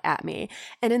lot at me,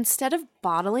 and instead of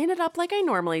bottling it up like I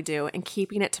normally do and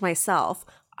keeping it to myself,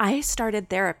 I started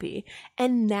therapy,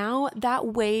 and now that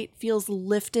weight feels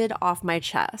lifted off my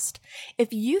chest.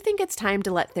 If you think it's time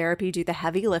to let therapy do the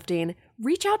heavy lifting,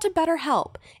 reach out to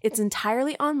BetterHelp. It's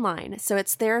entirely online, so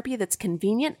it's therapy that's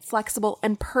convenient, flexible,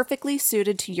 and perfectly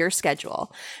suited to your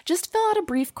schedule. Just fill out a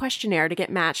brief questionnaire to get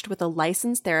matched with a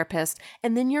licensed therapist,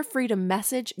 and then you're free to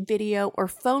message, video, or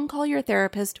phone call your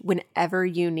therapist whenever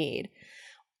you need.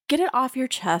 Get it off your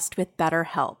chest with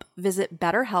BetterHelp. Visit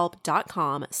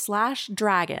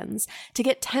betterhelp.com/dragons to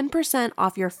get 10%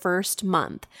 off your first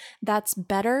month. That's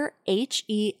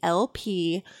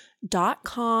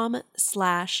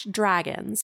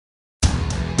betterhelp.com/dragons.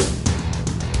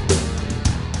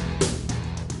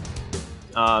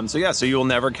 So you will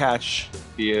never catch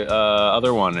the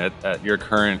other one at your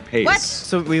current pace. What?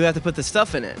 So we have to put the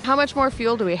stuff in it. How much more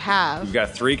fuel do we have? You've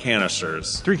got 3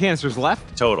 canisters. 3 canisters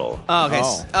left? Total. Oh, okay.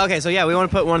 Okay, so yeah, we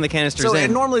want to put one of the canisters So in.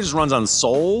 it normally just runs on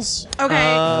souls.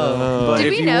 Okay. But Did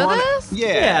if we you know want- this?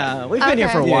 Yeah. we've been here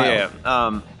for a while. Yeah.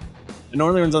 It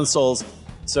normally runs on souls.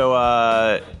 So,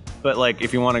 but like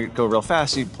if you want to go real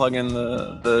fast, you plug in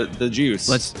the juice.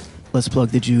 Let's plug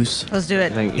the juice. Let's do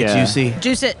it. Get juicy.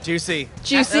 Juice it. Juicy.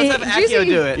 Juicy. Let's have Akio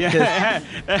do it. Yeah.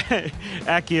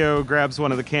 Akio grabs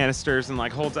one of the canisters and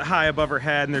like holds it high above her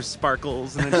head, and there's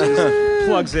sparkles, and then she just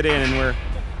plugs it in, and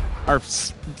our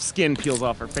skin peels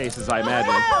off our faces, I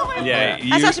imagine. Yeah,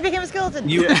 That's how she became a skeleton.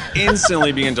 You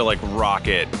instantly begin to like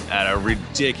rocket at a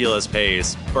ridiculous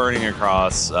pace, burning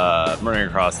across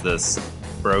this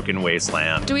broken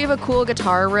wasteland. Do we have a cool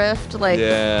guitar riff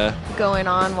going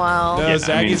on while... No,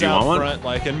 Zaggy's do you out want front,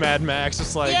 like in Mad Max,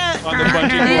 just like Yeah. on the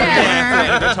bungee cord,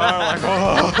 playing the guitar, like,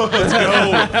 oh, let's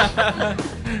go.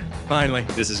 Finally.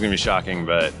 This is going to be shocking,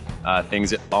 but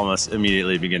things almost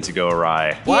immediately begin to go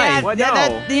awry. Yeah, What? I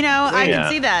Yeah. can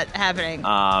see that happening.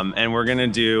 And we're going to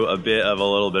do a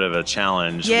little bit of a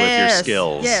challenge with your Yes.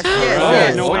 skills. Yes.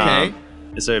 Okay.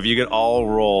 So if you could all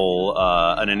roll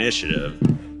an initiative.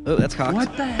 Oh, that's cocked.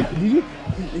 What the hell? Did you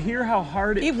hear how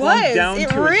hard it It plunked was. down It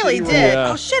to a really shitty did.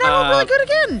 roll? Oh, shit, I rolled really good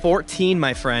again. 14,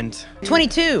 my friend.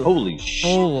 22. Holy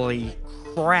shit. Holy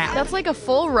crap. That's like a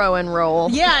full Rowan roll.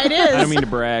 Yeah, it I don't is. mean to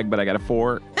brag, but I got a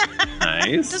 4.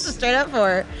 Nice. Just a straight up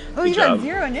 4. Oh, you Good got job.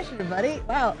 0 initiative, buddy.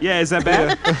 Wow. Yeah, is that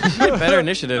bad? Better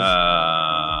initiative.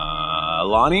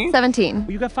 Lonnie 17.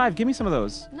 You got 5. Give me some of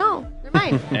those. No, they're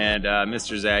mine. and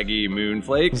Mr. Zaggy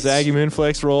Moonflakes. Zaggy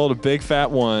Moonflakes rolled a big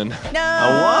fat 1. No.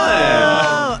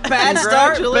 A 1. Bad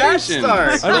start. Congratulations.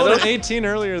 I rolled an 18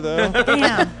 earlier, though.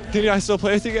 Damn. Can I still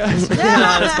play with you guys? No,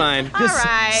 that's fine. All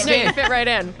right. No, you fit right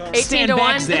in. 18 to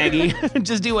 1. Zaggy.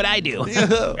 Just do what I do.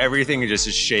 Everything just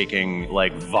is shaking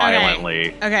like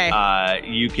violently. Okay.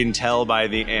 You can tell by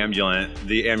the amulet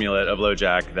of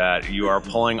LoJack that you are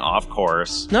pulling off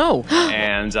course. No.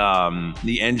 And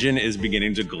the engine is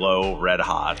beginning to glow red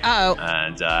hot. Uh-oh.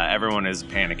 And everyone is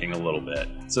panicking a little bit.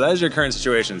 So that is your current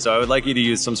situation. So I would like you to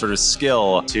use some sort of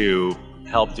skill to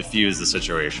help diffuse the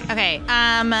situation. Okay.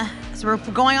 So we're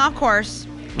going off course,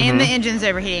 and the engine's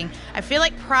overheating. I feel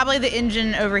like probably the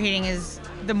engine overheating is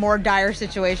the more dire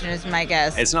situation is my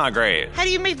guess. It's not great. How do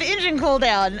you make the engine cool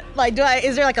down? Like,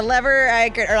 is there like a lever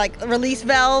or like a release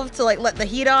valve to like let the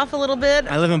heat off a little bit?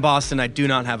 I live in Boston. I do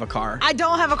not have a car. I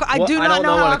don't have a car. I Well, do I not don't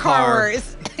know know how what a car a car-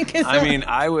 works. I mean,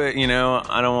 I would,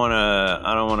 I don't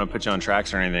want to put you on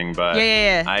tracks or anything, but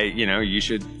Yeah. you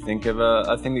should think of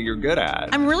a thing that you're good at.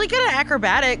 I'm really good at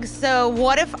acrobatics, so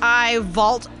what if I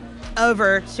vault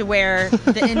over to where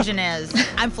the engine is?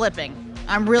 I'm flipping.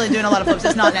 I'm really doing a lot of flips.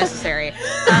 It's not necessary.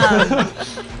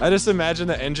 I just imagine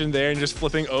the engine there and just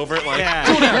flipping over it like,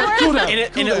 cool down. And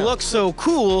it looks so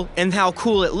cool, and how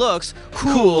cool it looks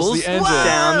cools the engine.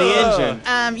 down the engine.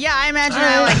 I imagine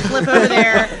I like flip over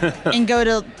there and go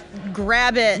to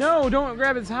grab it. No, don't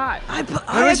grab it. It's hot.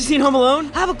 Haven't you seen Home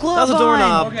Alone? I have a glove on. That was a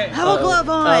doorknob. Okay. Have a glove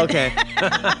on. Oh, okay. Put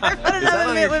Is that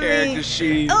on your character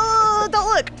sheet? Oh, don't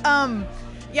look.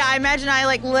 Yeah, I imagine I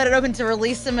like let it open to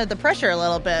release some of the pressure a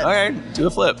little bit. Okay, do a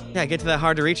flip. Yeah, get to that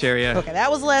hard to reach area. Okay, that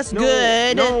was less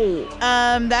good. No.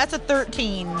 That's a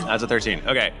 13. That's a 13.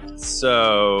 Okay,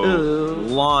 so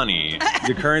Lonnie,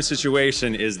 the current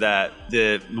situation is that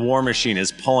the war machine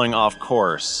is pulling off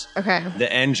course. Okay. The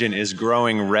engine is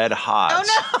growing red hot.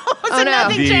 Oh no! So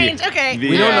nothing changed. Okay.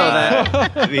 We don't know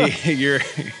that.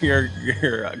 Your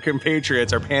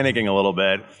compatriots are panicking a little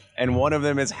bit, and one of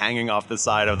them is hanging off the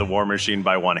side of the war machine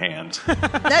by one hand.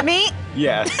 That me?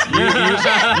 Yes, you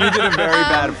did a very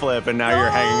bad flip, and now you're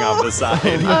hanging off the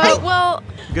side. Well,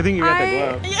 Good thing you got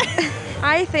the glove.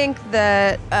 I think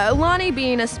that Lonnie,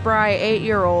 being a spry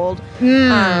 8-year-old,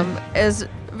 is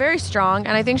very strong,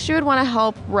 and I think she would want to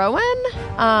help Rowan.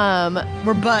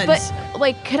 We're buds. But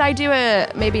like, could I do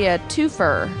maybe a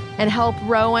twofer and help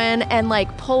Rowan and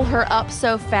like pull her up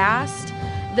so fast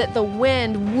that the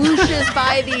wind whooshes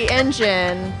by the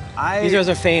engine? These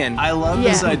are a fan. I love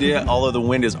this idea, although the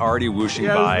wind is already whooshing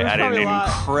by at an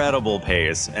incredible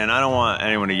pace, and I don't want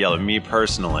anyone to yell at me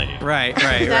personally. Right.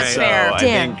 That's So fair.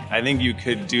 I think you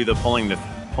could do the pulling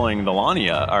the Lonnie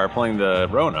up, or pulling the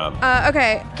Rowan up.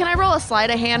 Okay, can I roll a sleight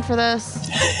of hand for this?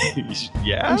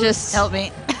 Yeah. Just help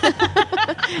me.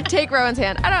 Take Rowan's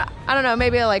hand. I don't know,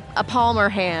 maybe like a palmer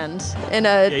hand in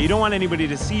a. Yeah, you don't want anybody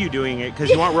to see you doing it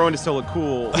because you want Rowan to still look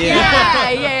cool. Yeah.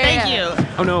 Thank you.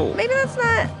 Oh no. Maybe that's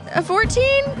not a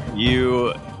 14.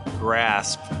 You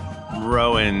grasp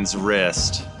Rowan's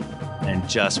wrist and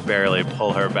just barely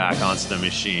pull her back onto the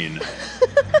machine.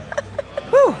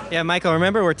 Yeah, Michael,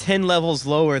 remember we're 10 levels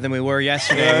lower than we were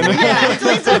yesterday.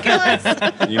 Please don't kill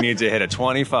us. You need to hit a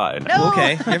 25. No.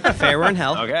 Okay, fair, we're in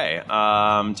hell. Okay,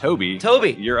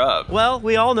 Toby, you're up. Well,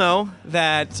 we all know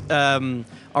that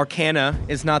Arcana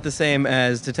is not the same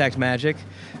as Detect Magic.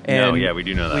 And we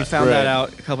do know that. We found that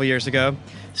out a couple years ago.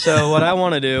 So what I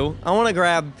want to do, I want to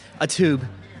grab a tube.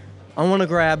 I want to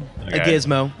grab a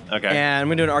gizmo. Okay. And I'm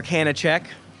going to do an Arcana check.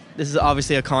 This is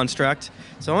obviously a construct.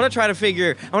 So I want to try to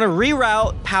I want to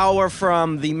reroute power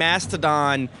from the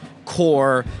Mastodon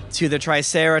core to the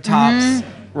Triceratops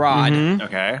rod.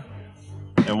 Okay.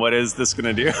 And what is this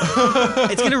going to do?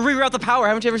 It's going to reroute the power.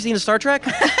 Haven't you ever seen a Star Trek?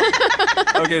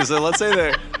 Okay, so let's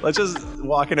just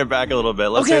walking it back a little bit.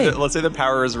 Let's say the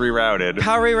power is rerouted.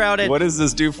 Power rerouted. What does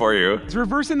this do for you? It's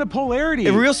reversing the polarity.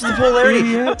 It reverses the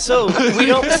polarity. So we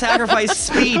don't sacrifice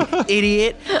speed,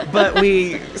 idiot, but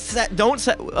we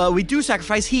do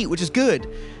sacrifice heat, which is good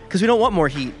because we don't want more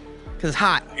heat because it's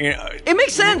hot. It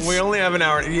makes sense. We only have an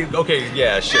hour. Okay,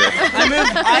 yeah, sure.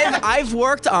 I've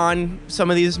worked on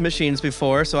some of these machines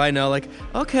before, so I know, like,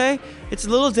 okay, it's a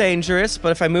little dangerous,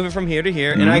 but if I move it from here to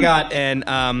here, and I got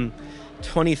an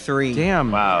 23.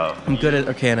 Damn. Wow. I'm good at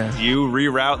Arcana. You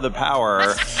reroute the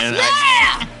power,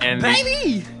 and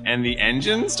baby! And the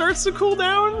engine starts to cool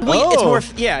down? It's more,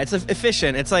 it's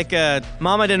efficient. It's like,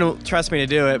 Momma didn't trust me to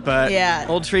do it, but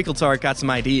old Treacle got some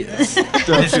ideas.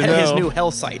 His new hell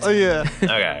site. Oh, yeah.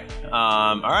 Okay.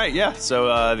 All right, yeah.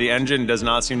 So the engine does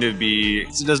not seem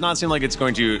like it's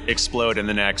going to explode in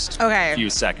the next few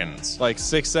seconds. Like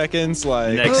 6 seconds?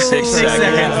 Like Next 6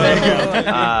 seconds.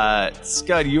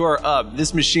 Scud, you are up.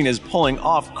 This machine is pulling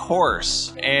off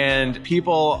course, and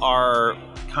people are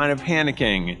kind of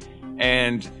panicking.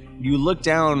 And you look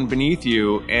down beneath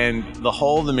you, and the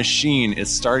whole of the machine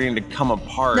is starting to come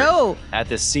apart at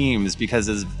the seams because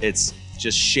it's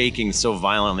just shaking so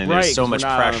violently. Right, There's so much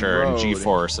pressure and road.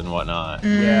 G-force and whatnot.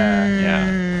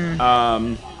 Yeah.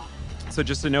 So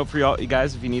just a note for you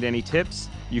guys, if you need any tips,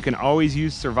 you can always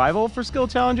use survival for skill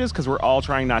challenges because we're all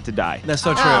trying not to die. That's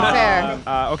so true. Fair.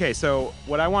 Okay, so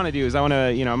what I want to do is I'm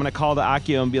gonna call to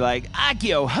Akio and be like,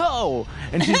 Akio, ho!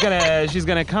 And she's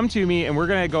gonna come to me, and we're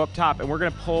gonna go up top, and we're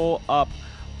gonna pull up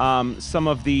some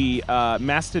of the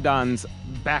mastodon's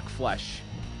back flesh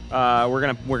We're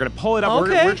gonna pull it up.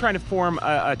 Okay. We're trying to form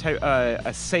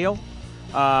a sail.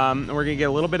 We're gonna get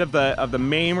a little bit of the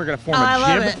main. We're gonna form a jib.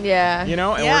 love it. Yeah. You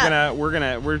know, and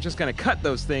we're just gonna cut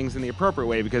those things in the appropriate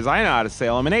way because I know how to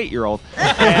sail. I'm an 8-year-old,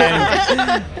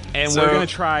 and we're gonna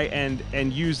try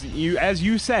and use as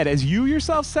you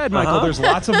yourself said, Michael. There's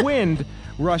lots of wind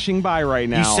rushing by right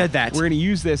now. You said that. We're gonna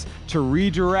use this to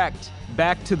redirect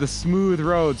back to the smooth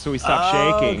road so we stop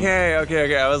shaking.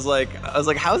 Okay. I was like,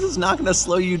 how is this not going to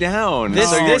slow you down? This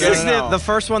is the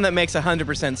first one that makes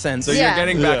 100% sense. So you're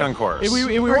getting back on course. If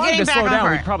we wanted to slow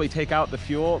down, we'd probably take out the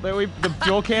fuel the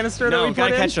fuel canister that we put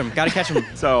gotta in. catch him.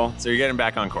 So you're getting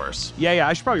back on course. Yeah.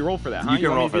 I should probably roll for that. Huh? You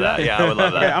can roll for that. that. Yeah, I would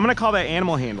love that. Okay, I'm gonna call that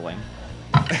animal handling.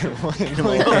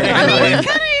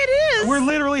 It is. We're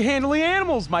literally handling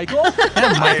animals, Michael.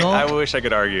 I wish I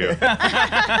could argue.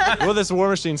 Well, this war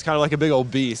machine's kind of like a big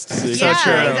old beast. So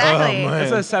exactly.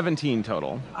 That's a 17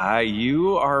 total.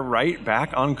 You are right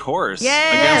back on course. Yay!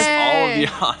 Against all of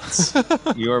the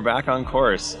odds. You are back on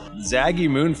course. Zaggy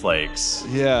Moonflakes.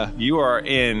 Yeah. You are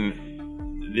in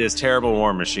this terrible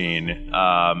war machine.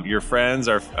 Your friends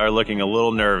are looking a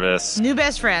little nervous. New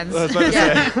best friends. Not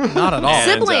at all.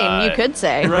 Sibling, you could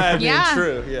say. Right. Yeah.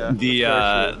 True. Yeah.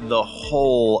 The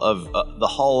hull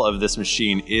of this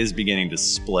machine is beginning to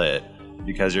split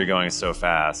because you're going so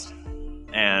fast,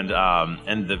 and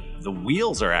the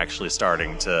wheels are actually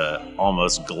starting to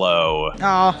almost glow.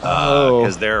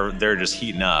 Because they're just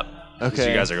heating up. Okay. So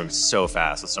you guys are going so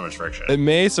fast with so much friction. It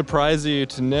may surprise you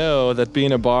to know that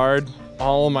being a bard,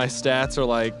 all of my stats are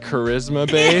like charisma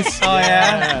based. Oh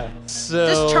yeah. So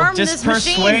Just charm Just this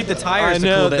machine. persuade the tires I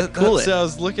know to cool it. So I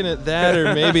was looking at that,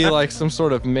 or maybe like some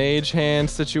sort of mage hand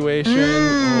situation.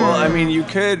 Well, I mean, you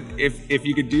could if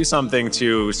you could do something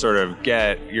to sort of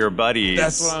get your buddies.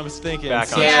 That's what I was thinking.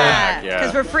 Back on Yeah, track.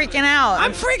 because we're freaking out.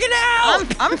 I'm freaking out.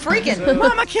 I'm freaking.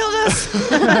 Mama killed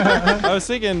us. I was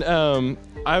thinking,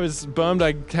 I was bummed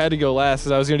I had to go last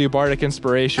because I was going to do Bardic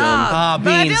Inspiration. But I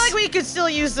beans. feel like we could still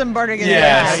use some bardic.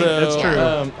 Yeah, so that's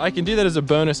true. I can do that as a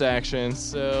bonus action.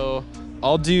 So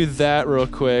I'll do that real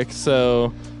quick.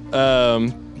 So,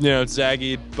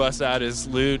 Zaggy busts out his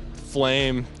lute,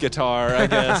 flame, guitar, I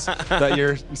guess, that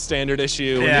your standard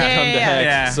issue when you come to Hex.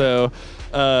 Yeah. So,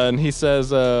 and he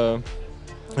says,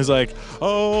 he's like,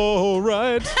 all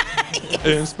right,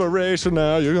 inspiration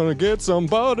now. You're going to get some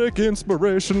Bardic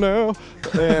Inspiration now.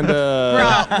 And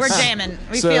We're jamming.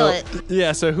 We feel it.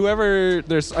 Yeah, so whoever,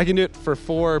 I can do it for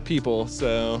 4 people,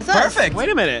 so. Perfect. Wait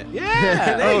a minute.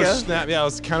 Yeah. There you go. Snap. Yeah, I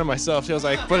was counting myself. I was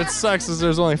like, but it sucks because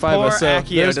there's only 5 of us. Poor So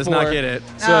Accio there's does 4. not get it.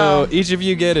 So each of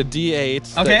you get a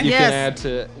D8 Okay. that you Yes. can add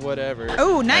to whatever.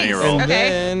 Oh, nice. you roll. And Okay.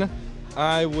 then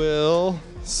I will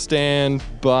stand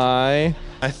by.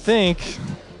 I think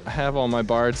I have all my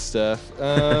bard stuff.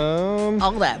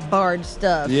 All that bard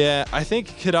stuff. Yeah, I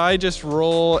think, could I just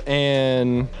roll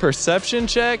an perception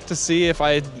check to see if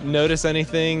I notice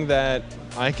anything that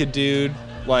I could do,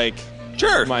 like,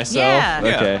 Sure. myself? Yeah.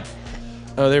 Okay.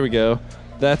 Oh, there we go.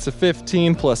 That's a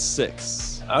 15 plus 6.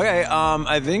 Okay,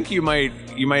 I think you might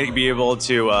be able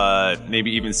to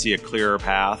maybe even see a clearer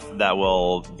path that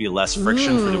will be less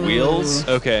friction for the wheels.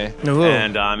 Okay.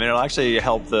 And it'll actually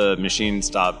help the machine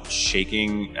stop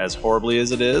shaking as horribly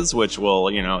as it is, which will,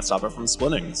 stop it from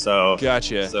splitting. So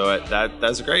Gotcha. So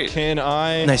that's great. Can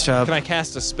I? Nice job. Can I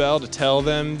cast a spell to tell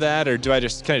them that, or do I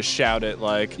just kind of shout it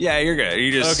like? Yeah, you're good.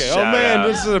 You just Okay. shout Oh man, out,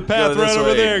 this is a "Go path this right over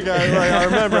way." there, guys. Like, I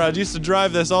remember I used to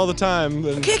drive this all the time.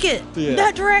 And, Kick it. Yeah.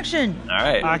 That direction. All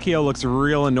right. Akio looks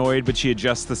real annoyed, but she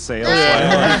adjusts the sails.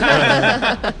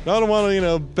 I don't want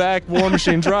to, back War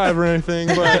Machine Drive or anything,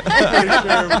 but pretty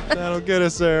sure that'll get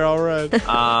us there. All right.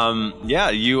 Yeah,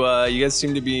 you guys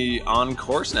seem to be on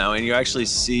course now, and you actually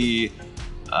see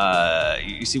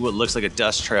what looks like a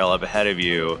dust trail up ahead of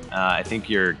you. I think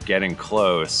you're getting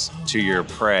close to your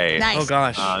prey. Nice. Oh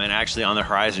gosh. And actually on the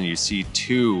horizon you see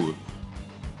two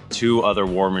other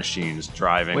war machines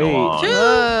driving along.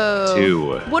 Whoa.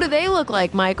 2. What do they look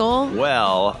like, Michael?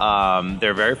 Well,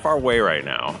 they're very far away right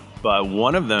now, but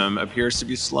one of them appears to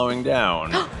be slowing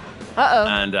down. Uh-oh.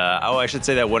 And, I should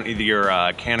say that one of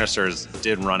your canisters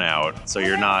did run out, so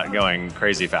you're not going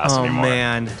crazy fast Oh anymore.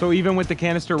 man. So even with the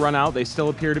canister run out, they still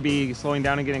appear to be slowing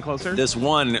down and getting closer? This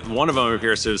one of them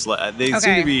appears to they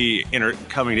seem to be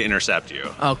coming to intercept you.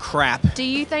 Oh crap. Do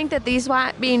you think that these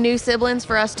might be new siblings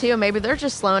for us too? Maybe they're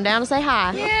just slowing down to say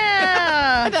hi.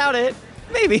 Yeah. I doubt it.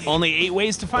 Maybe. Only 8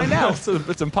 ways to find out. So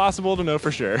it's impossible to know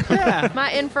for sure.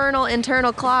 My infernal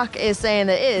internal clock is saying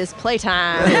that it is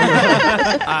playtime.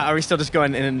 Are we still just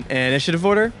going in initiative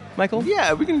order? Michael?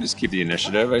 Yeah, we can just keep the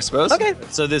initiative, I suppose. Okay.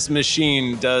 So this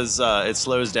machine does, it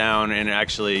slows down, and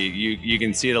actually you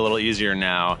can see it a little easier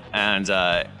now, and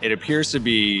it appears to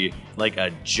be like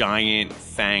a giant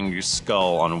fanged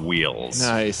skull on wheels.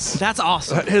 Nice. That's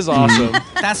awesome. That is awesome.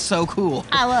 That's so cool.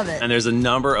 I love it. And there's a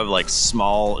number of like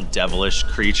small devilish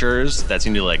creatures that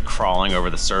seem to be like crawling over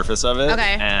the surface of it.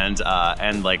 Okay.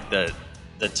 And like the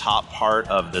top part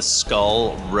of the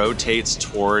skull rotates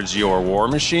towards your war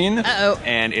machine. Uh-oh.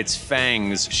 And its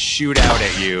fangs shoot out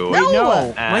at you.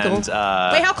 No! And,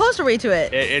 Wait, how close are we to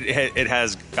it? It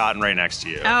has gotten right next to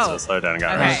you. Oh. So slow down and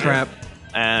got Okay. right Crap.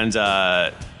 And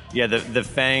yeah, the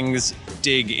fangs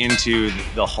dig into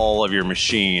the hull of your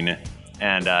machine,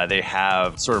 and they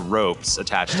have sort of ropes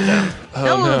attached to them.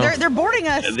 No. They're boarding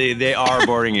us. They are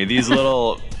boarding you. These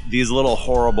little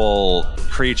horrible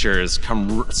creatures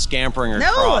come scampering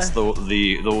across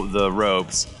the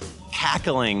ropes,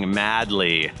 cackling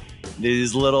madly.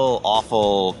 These little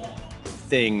awful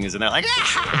things, and they're like,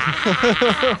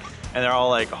 and they're all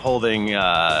like holding,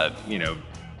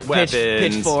 weapons,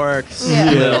 pitchforks,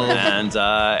 and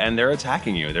they're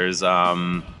attacking you. There's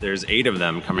 8 of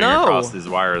them coming across these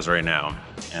wires right now,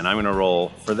 and I'm gonna roll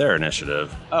for their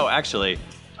initiative. Oh, actually,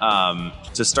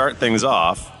 to start things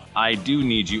off, I do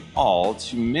need you all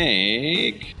to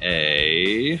make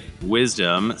a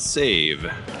wisdom save.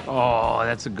 Oh,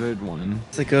 that's a good one.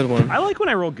 It's a good one. I like when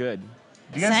I roll good.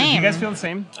 Do you guys feel the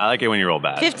same? I like it when you roll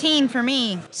bad. 15 for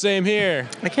me. Same here.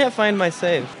 I can't find my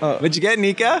save. Oh. What'd you get,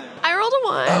 Nika? I rolled a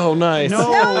 1. Oh, nice.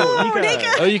 No,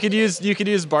 Nika. Oh, you could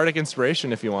use Bardic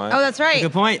Inspiration if you want. Oh, that's right.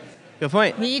 Good point. Good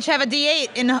point. We each have a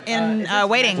D8 in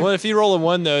waiting. Well, if you roll a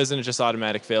 1, though, isn't it just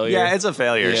automatic failure? Yeah, it's a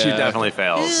failure. Yeah. She definitely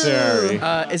fails. Sorry.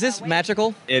 Is this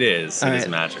magical? It is. It is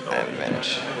magical. I have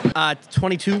advantage.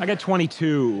 22. I got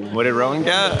 22. What did Rowan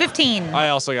get? 15. I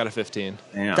also got a 15.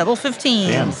 Damn. Double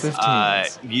 15. Damn,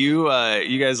 15.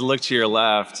 You guys look to your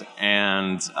left,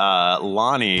 and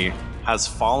Lonnie has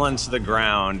fallen to the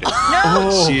ground.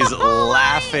 No! She's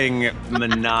laughing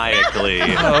maniacally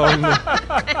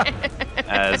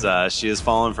as she has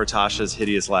fallen for Tasha's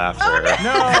hideous laughter.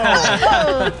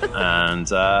 No! And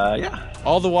yeah.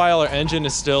 All the while, our engine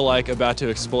is still like about to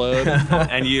explode.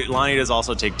 And Lonnie does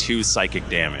also take 2 psychic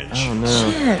damage. Oh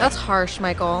no! That's harsh,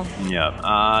 Michael.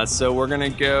 Yep. So we're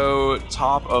gonna go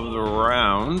top of the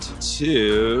round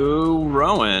to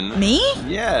Rowan. Me?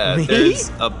 Yeah. Me?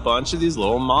 There's a bunch of these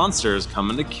little monsters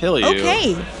coming to kill you.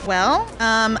 Okay. Well,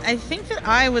 I think that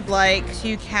I would like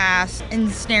to cast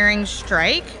Ensnaring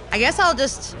Strike. I guess I'll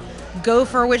just go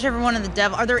for whichever one of the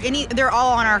devil. Are there any? They're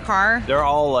all on our car. They're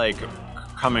all like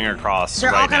coming across.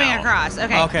 They're right all coming now. across.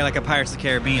 Okay. Okay, like a Pirates of the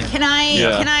Caribbean. Can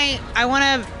I want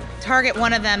to target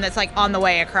one of them that's like on the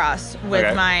way across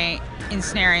with my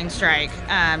Ensnaring Strike.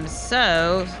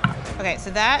 So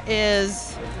that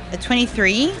is a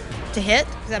 23 to hit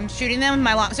because I'm shooting them with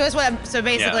my long. So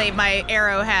basically, my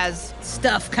arrow has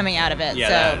stuff coming out of it. Yeah,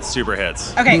 so. that super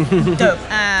hits. Okay, dope.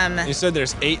 You said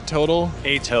there's 8 total?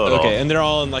 8 total. Okay, and they're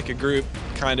all in like a group,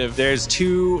 kind of. There's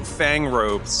 2 fang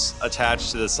ropes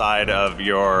attached to the side of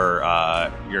your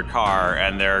car,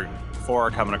 and they're 4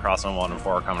 are coming across on one and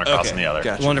 4 are coming across on the other.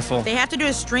 Gotcha. Wonderful. They have to do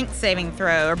a strength saving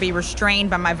throw or be restrained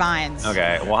by my vines.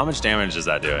 Okay, well, how much damage is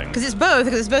that doing? Because it's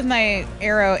both my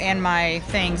arrow and my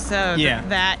thing. So Yeah.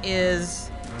 that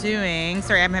is doing.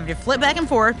 Sorry, I'm having to flip back and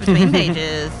forth between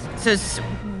pages. So it's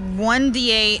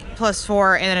 1d8 plus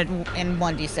 4 and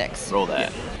 1d6. Roll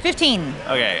that. 15.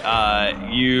 Okay,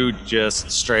 you just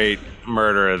straight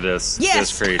murder this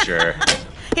creature.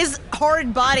 His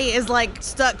horrid body is like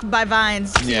stuck by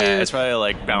vines. Yeah, it's probably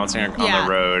like bouncing on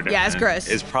the road. Yeah, it's gross.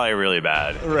 It's probably really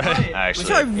bad. Right. Actually. It's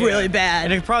probably really bad.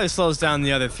 And it probably slows down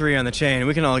the other 3 on the chain.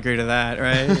 We can all agree to that,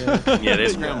 right? Yeah, they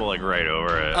scramble like right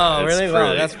over it. Oh, It's really?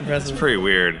 Wow, that's impressive. It's pretty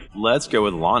weird. Let's go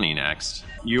with Lonnie next.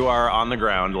 You are on the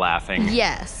ground laughing.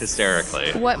 Yes.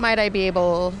 Hysterically. What might I be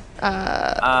able,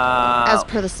 as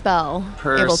per the spell,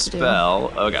 able to do?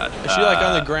 Oh god. Is she like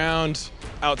on the ground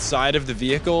outside of the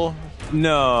vehicle?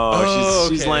 No,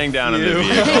 she's laying down in the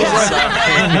vehicle.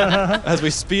 As we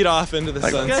speed off into the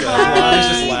sunset, goodbye. Lonnie's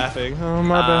just laughing. Oh,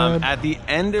 my bad. At the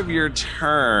end of your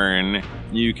turn,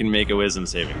 you can make a wisdom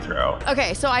saving throw.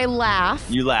 Okay, so I laugh.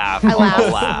 You laugh. I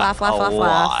laugh, laugh.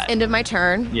 laugh. End of my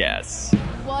turn. Yes.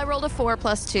 Well, I rolled a 4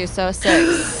 plus 2, so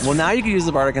 6. Well, now you can use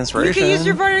the Bardic Inspiration. You can use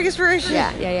your Bardic Inspiration.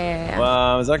 Yeah.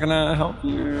 Well, is that gonna help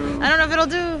you? I don't know if it'll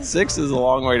do. 6 is a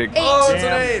long way to go. 8. Oh, it's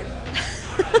an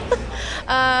 8.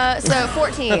 So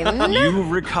 14. You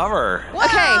recover. Wow.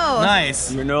 Okay.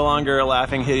 Nice. You're no longer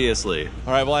laughing hideously.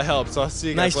 All right, well, I helped, so I'll see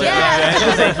you guys Nice later.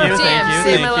 job. Thank you. Damn,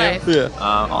 saved my life. Yeah.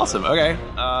 Awesome. Okay.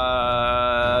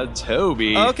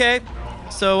 Toby. Okay.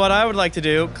 So what I would like to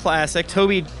do, classic,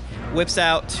 Toby whips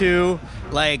out 2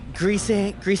 like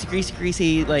greasy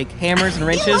like hammers and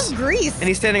wrenches. He loves grease. And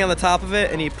he's standing on the top of it,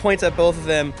 and he points at both of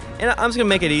them. And I'm just gonna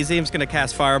make it easy. I'm just gonna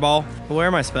cast Fireball. But where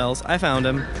are my spells? I found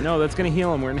him. No, that's gonna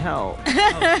heal him. We're in hell.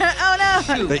 Oh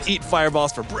no! They eat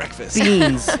fireballs for breakfast.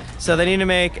 Beans. So they need to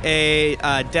make a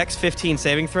Dex 15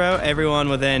 saving throw. Everyone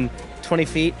within 20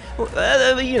 feet.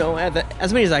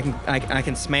 As many as I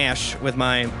can smash with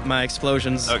my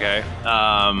explosions. Okay.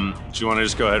 Do you want to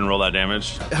just go ahead and roll that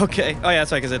damage? Okay. Oh yeah,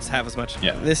 that's right, because it's half as much.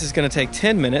 Yeah. This is gonna take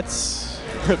 10 minutes.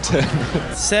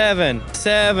 7.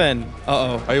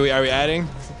 Uh-oh. Are we adding?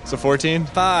 So 14?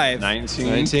 5.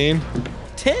 19?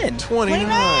 10.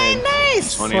 29.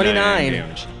 Nice. 29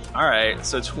 damage. All right,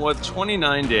 so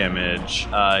 29 damage.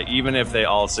 Even if they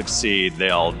all succeed, they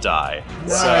all die.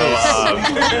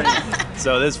 Nice.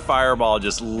 So this fireball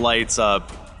just lights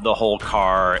up the whole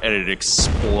car, and it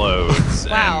explodes.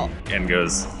 Wow. And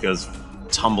goes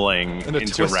tumbling And a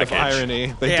into twist wreckage. of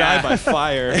irony. They die by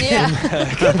fire.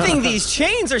 Yeah. Good thing these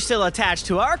chains are still attached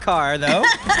to our car, though.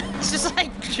 It's just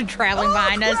like traveling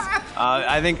behind us.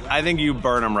 I think you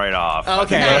burn them right off.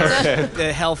 Okay.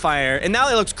 The hellfire. And now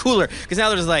it looks cooler, because now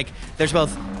there's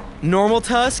both normal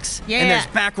tusks and there's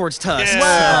backwards tusks on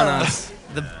us.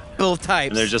 Both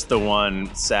types. And there's just the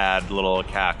one sad little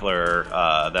cackler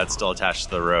that's still attached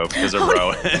to the rope because of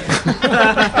Rowan.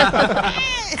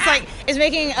 It's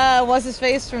making what's his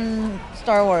face from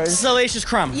Star Wars? Salacious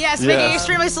Crumb. Yes, making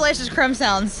extremely salacious crumb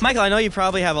sounds. Michael, I know you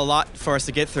probably have a lot for us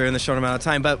to get through in the short amount of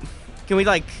time, but can we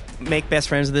make best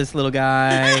friends with this little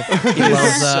guy? He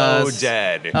loves so us.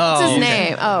 dead. What's his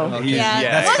name? Oh. Okay.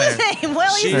 Yeah. What's his name?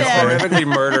 Well, he's She dead. horrifically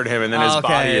murdered him, and then his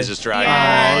body is just dragging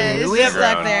Yeah, along. we have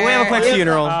stuck there. We have a quick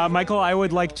funeral. Michael, I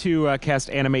would like to cast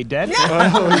Animate Dead.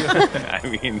 I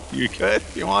mean, you could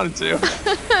if you wanted to.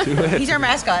 Do it. He's our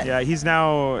mascot. Yeah, he's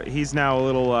now a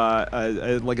little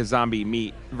like a zombie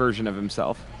meat version of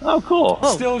himself. Oh, cool.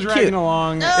 Still dragging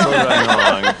along. Still dragging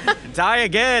along. Die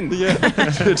again. Yeah.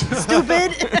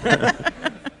 Stupid.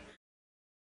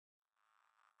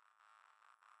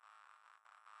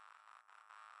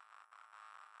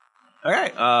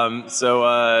 Okay.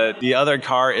 So the other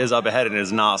car is up ahead and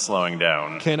is not slowing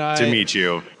down. to meet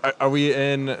you? Are we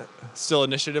in still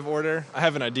initiative order? I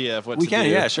have an idea of what We to can,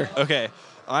 do. yeah, sure. Okay.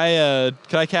 Can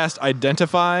I cast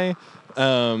Identify?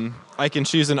 I can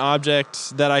choose an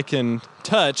object that I can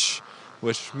touch,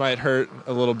 which might hurt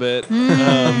a little bit,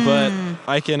 but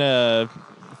I can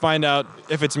find out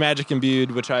if it's magic imbued,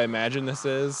 which I imagine this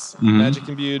is magic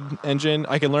imbued engine.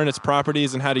 I can learn its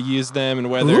properties and how to use them,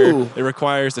 and whether it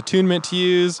requires attunement to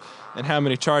use, and how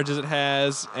many charges it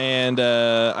has, and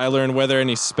I learn whether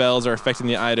any spells are affecting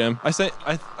the item. I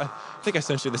think I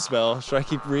sent you the spell. Should I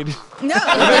keep reading? No.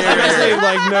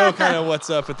 I know kind of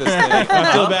what's up with this thing.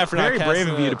 I feel bad for not Very casting brave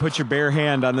of you it. to put your bare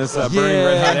hand on this burning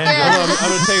red hot engine. I'm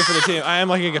going to take it for the team. I am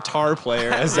like a guitar player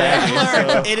as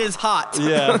Zaggy. So. It is hot.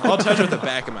 Yeah, I'll touch it with the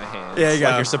back of my hand. Yeah, you go.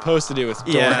 Like you're supposed to do with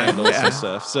door handles and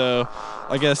stuff. So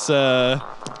I guess,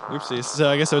 oopsies. So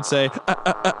I guess I would say,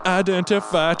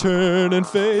 identify, turn, and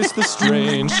face the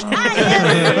strange.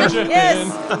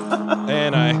 Yes.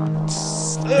 And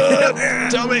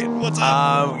tell me what's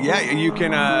up. You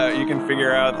can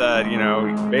figure out that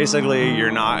basically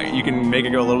you can make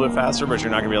it go a little bit faster, but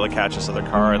you're not gonna be able to catch this other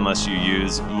car unless you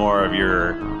use more of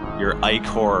your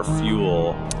Ichor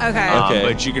fuel. Okay.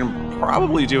 But you can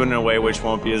probably do it in a way which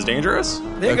won't be as dangerous.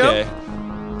 There you go.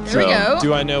 There we go.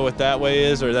 Do I know what that way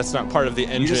is, or that's not part of the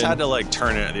engine? You just had to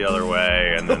turn it the other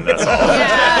way, and then that's all.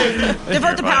 Yeah.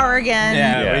 Divert the power again.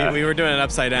 Yeah, we were doing it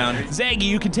upside down. Zaggy,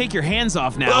 you can take your hands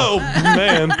off now. Oh,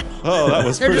 man. Oh, that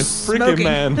was They're pretty just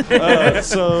freaking, smoking. man.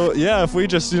 So, yeah, if we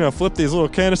just, flip these little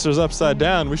canisters upside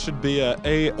down, we should be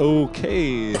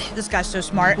A-OK. This guy's so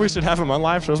smart. We should have him on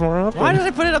live shows more often. Why did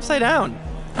I put it upside down?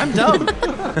 I'm dumb.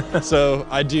 So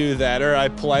I do that, or I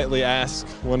politely ask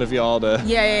one of y'all to...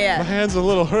 Yeah. My hand's a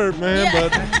little hurt, man,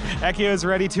 but... Akio is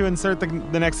ready to insert the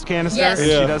next canister, Yes. and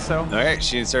Yeah. she does so. All right,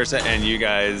 she inserts it, and you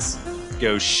guys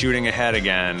go shooting ahead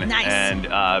again. Nice.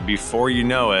 And before you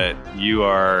know it, you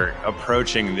are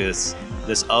approaching this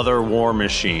other war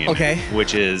machine. Okay.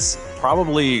 Which is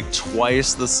probably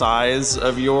twice the size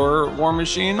of your war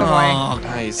machine. Oh, boy.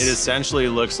 Nice. It essentially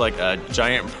looks like a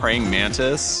giant praying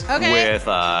mantis with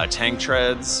tank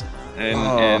treads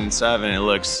and stuff, and it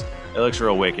looks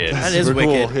real wicked. That is Super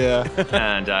wicked. cool, yeah.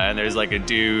 And there's a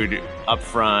dude up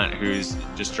front who's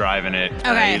just driving it.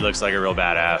 Okay. He looks like a real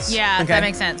badass. Yeah, Okay. that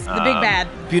makes sense. The big bad.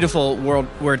 Beautiful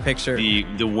word picture.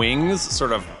 The wings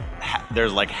sort of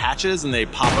there's like hatches and they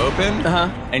pop open,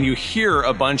 and you hear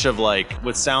a bunch of like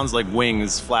what sounds like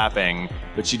wings flapping,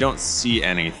 but you don't see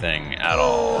anything at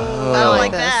all. I don't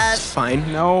like that. It's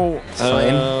fine. No. It's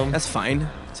fine. That's fine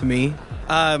to me.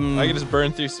 I could just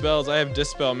burn through spells. I have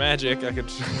Dispel Magic. I could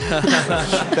shoot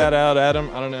that out at him.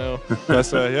 I don't know.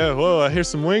 That's yeah. Whoa! I hear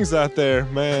some wings out there,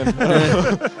 man.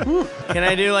 Can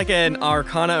I do like an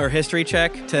Arcana or History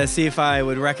check to see if I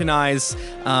would recognize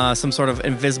some sort of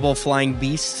invisible flying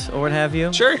beast or what have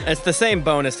you? Sure. It's the same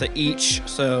bonus to each,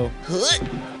 so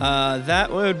that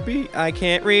would be. I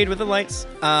can't read with the lights.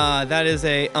 That is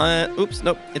a. Oops,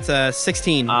 nope. It's a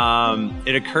 16.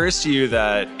 It occurs to you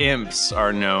that imps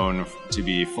are known to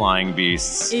be flying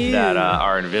beasts that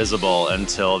are invisible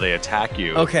until they attack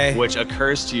you. Okay. Which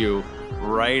occurs to you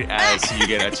right as you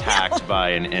get attacked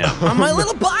by an imp. On my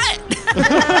little butt!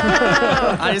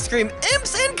 I just scream,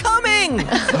 imps incoming!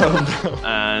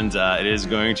 And it is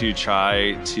going to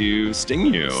try to sting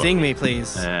you. Sting me,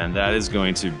 please. And that is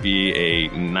going to be a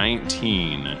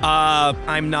 19.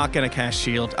 I'm not going to cast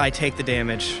shield. I take the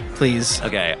damage, please.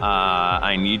 Okay,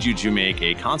 I need you to make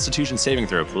a Constitution saving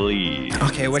throw, please.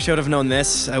 Okay, wish I would have known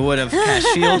this. I would have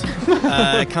cast shield.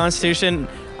 Constitution,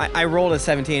 I rolled a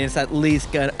 17. It's at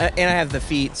least good. And I have the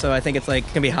feet, so I think it's like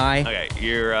gonna be high. Okay,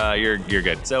 you're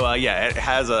good. So yeah, it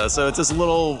has so it's this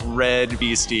little red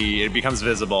beastie. It becomes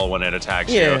visible when it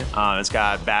attacks you. It's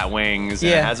got bat wings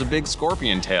and it has a big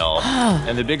scorpion tail.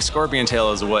 And the big scorpion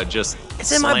tail is what just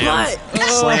in my butt.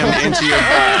 Slammed into your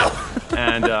butt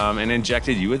and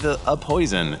injected you with a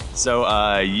poison.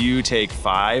 So you take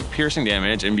 5 piercing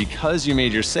damage, and because you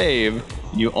made your save,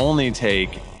 you only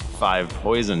take 5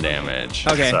 poison damage.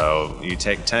 Okay. So you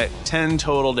take 10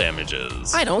 total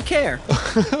damages. I don't care.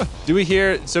 Do we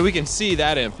hear? So we can see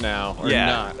that imp now, or Yeah.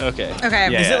 not? Okay.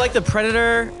 Okay. Is it like the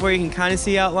Predator where you can kind of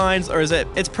see outlines, or is it?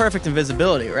 It's perfect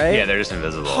invisibility, right? Yeah, they're just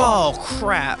invisible. Oh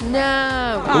crap!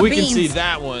 No. But we can see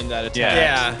that one that attacked.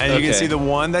 Yeah. And you can Okay. see the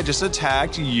one that just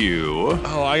attacked you.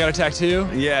 Oh, I got attacked too?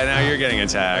 Yeah, now you're getting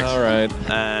attacked. All right.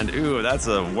 And ooh, that's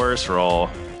a worse roll.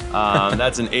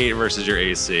 That's an 8 versus your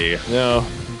AC. No.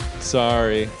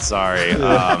 Sorry.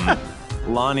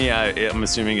 Lonnie, I'm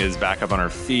assuming, is back up on her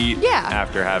feet. Yeah.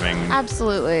 After having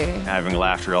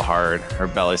laughed real hard. Her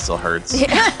belly still hurts.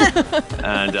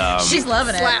 And She's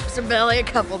loving it. Slaps her belly a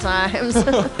couple times.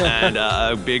 and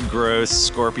a big gross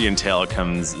scorpion tail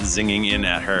comes zinging in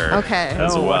at her. Okay.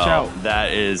 As well. watch out.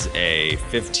 That is a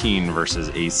 15 versus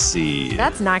AC.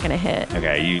 That's not gonna hit.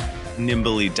 Okay, you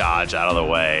nimbly dodge out of the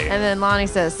way. And then Lonnie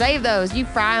says, save those. You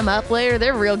fry them up later.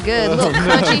 They're real good. A little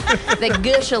crunchy. They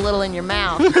gush a little in your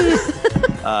mouth.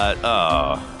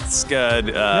 Scud.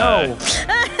 No.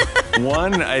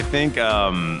 One, I think, I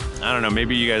don't know,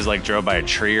 maybe you guys like drove by a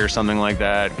tree or something like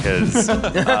that, because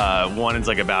one is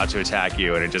like about to attack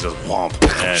you and it just goes whomp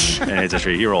and hits a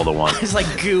tree. You rolled a 1. It's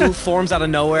like goo forms out of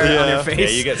nowhere on your face. Yeah,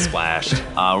 you get splashed.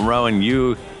 Rowan,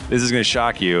 this is going to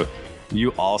shock you.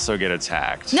 You also get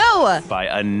attacked. No. By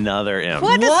another imp.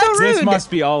 What? That's so rude. This must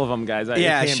be all of them, guys.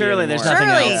 Yeah, surely there's nothing.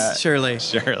 nothing else. Surely.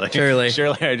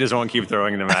 Surely, I just won't keep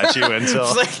throwing them at you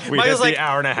until we Mine hit was like, the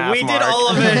hour and a half we mark. did all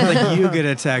of it. It's like, you get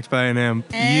attacked by an imp.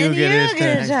 And you get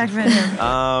attacked by an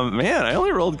imp. Man, I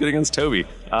only rolled good against Toby.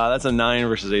 That's a 9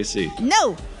 versus AC.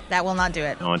 No. That will not do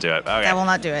it. I won't do it. Okay. That will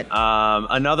not do it.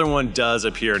 Another one does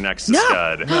appear next to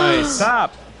Scud. Nice.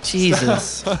 Stop.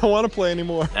 Jesus. I don't want to play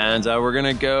anymore. And we're going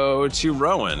to go to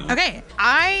Rowan. Okay,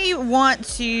 I want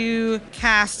to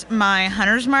cast my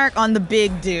Hunter's Mark on the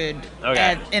big dude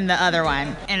in the other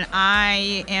one. And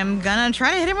I am going to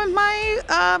try to hit him with my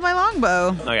my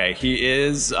longbow. Okay, he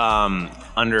is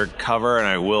under cover, and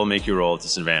I will make you roll at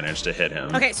disadvantage to hit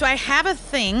him. Okay, so I have a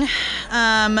thing.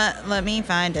 Let me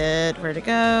find it. Where'd it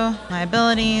go? My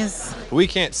abilities. We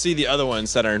can't see the other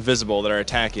ones that are invisible that are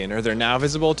attacking. Are they now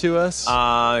visible to us?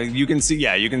 You can see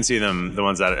them, the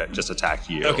ones that just attacked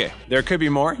you. Okay. There could be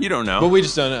more. You don't know. But we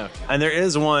just don't know. And there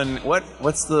is one.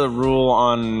 What's the rule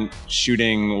on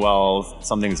shooting while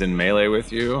something's in melee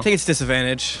with you? I think it's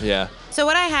disadvantage. Yeah. So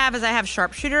what I have is I have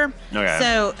sharpshooter. Okay.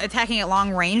 So attacking at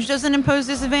long range doesn't impose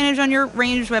disadvantage on your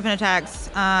ranged weapon attacks.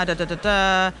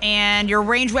 And your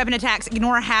ranged weapon attacks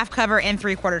ignore half cover and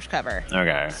 3/4 cover.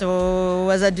 Okay. So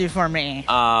what does that do for me?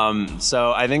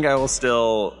 So I think I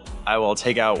will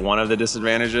take out one of the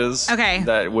disadvantages. Okay.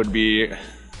 That would be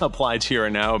applied to you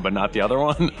right now, but not the other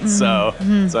one. So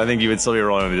I think you would still be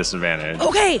rolling with a disadvantage.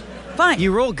 Okay, fine.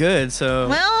 You roll good, so.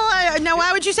 Well, no,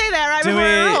 why would you say that right before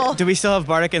I roll? Do we still have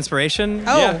Bardic Inspiration?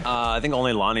 Oh. Yeah. I think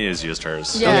only Lonnie has used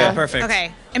hers. Yeah. Okay, perfect.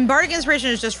 Okay. And Bardic Inspiration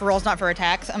is just for rolls, not for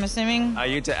attacks, I'm assuming?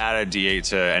 You get to add a D8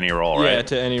 to any roll, right? Yeah,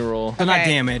 to any roll. But not Okay.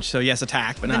 damage, so yes,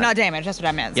 attack, but Not damage, that's what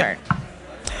I meant, Yeah.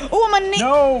 sorry. Oh, my knee.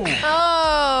 No.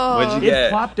 Oh. What'd you It get?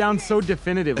 plopped down so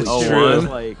definitively. Oh, too. one?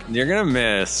 Like, You're gonna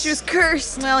miss. She was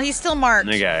cursed. Well, he's still marked.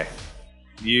 Okay.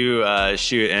 You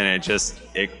shoot and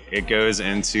it goes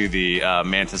into the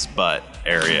mantis butt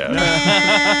area.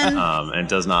 And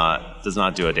does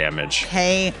not do a damage.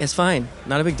 Hey. It's fine.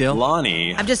 Not a big deal.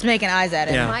 Lonnie, I'm just making eyes at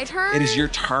it. Yeah. My turn? it is your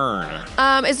turn.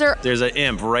 Is there... There's an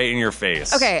imp right in your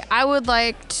face. Okay, I would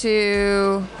like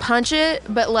to punch it,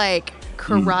 but like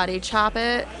karate chop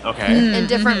it. Okay. In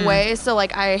different ways. So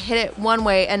like I hit it one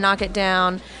way and knock it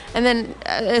down, and then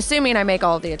assuming I make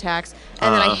all of the attacks,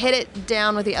 and then I hit it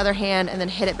down with the other hand and then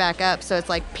hit it back up. So it's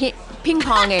like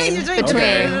ping-ponging between.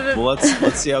 Okay. Well,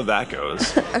 let's see how that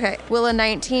goes. Okay. Will a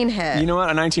 19 hit? You know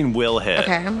what? A 19 will hit.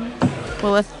 Okay.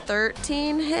 Will a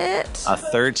 13 hit? A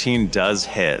 13 does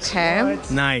hit. Okay.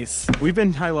 Nice. we've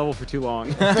been high level for too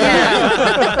long.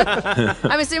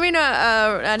 I'm assuming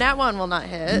a nat 1 will not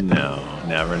hit. No,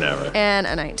 never. And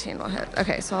a 19 will hit.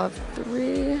 Okay, so I'll have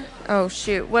 3. Oh,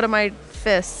 shoot. What are my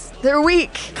fists? They're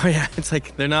weak. Oh yeah, it's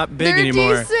like they're not big They're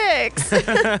anymore.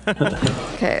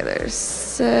 D6. Okay, there's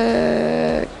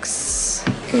 6.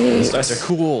 Those dice are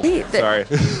cool. Sorry.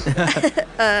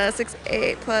 6,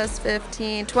 8 plus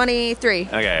 15, 23.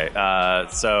 Okay.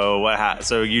 So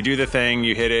so you do the thing.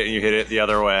 You hit it, and you hit it the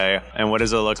other way. And what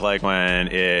does it look like when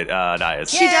it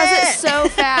dies? She does it so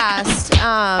fast.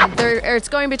 It's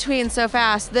going between so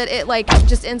fast that it like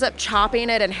just ends up chopping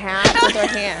it in half with her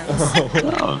hands.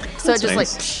 So it just like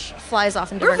flies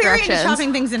off in We're different very directions. into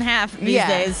chopping things in half these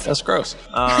days. That's gross.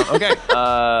 Okay.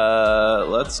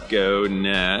 Let's go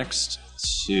next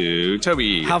to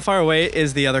Toby. How far away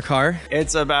is the other car?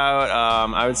 It's about,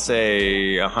 I would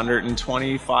say,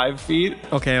 125 feet.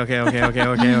 Okay.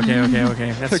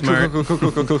 That's smart. Cool.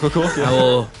 I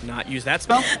will not use that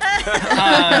spell.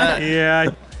 Yeah.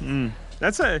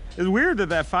 It's weird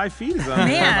that 5 feet is on there.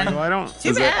 Man. Michael. I don't.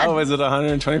 Too bad. Is it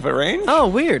 120 foot range? Oh,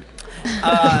 weird.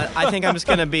 I think I'm just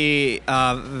going to be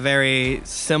very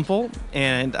simple,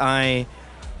 and I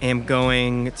am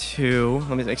going to...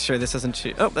 Let me make sure this doesn't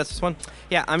shoot. Oh, that's this one.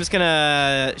 Yeah, I'm just going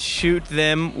to shoot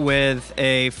them with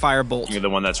a firebolt. You're the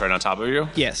one that's right on top of you?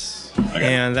 Yes.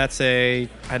 Okay. And that's I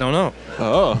don't know.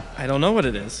 Oh. I don't know what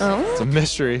it is. It's a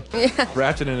mystery. Yeah.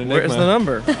 Wrapped in an enigma. Where's the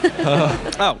number?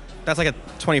 Oh, that's like a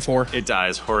 24. It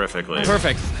dies horrifically.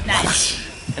 Perfect. Nice.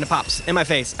 And it pops in my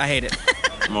face. I hate it.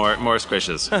 More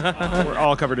squishes. We're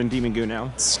all covered in demon goo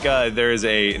now. Scud, there's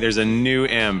a new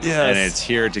imp, and it's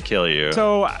here to kill you.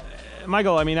 So,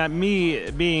 Michael, I mean, me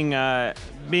being on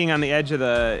the edge of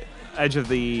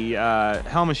the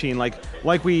hell machine,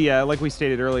 like we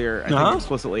stated earlier, I think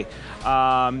explicitly,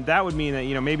 that would mean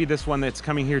that maybe this one that's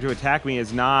coming here to attack me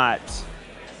is not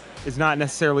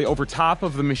necessarily over top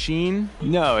of the machine.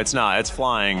 No, it's not. It's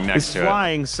flying next to it. It's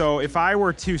flying. So if I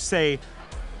were to say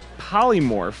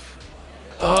polymorph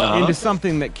into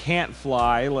something that can't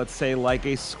fly, let's say like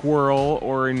a squirrel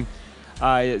or in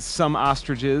some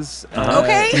ostriches.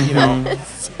 Okay.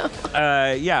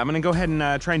 Yeah, I'm gonna go ahead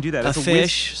and try and do that. A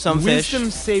fish, some fish.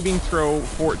 Wisdom saving throw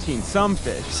 14. Some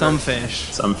fish. Some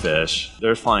fish. Some fish.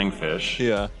 There's flying fish.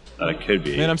 Yeah. It could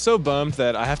be. Man, I'm so bummed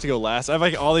that I have to go last. I have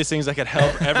like all these things that could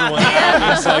help everyone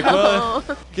out. It's like, well,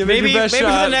 give it Maybe your best for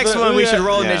shot. the next but- one we yeah. should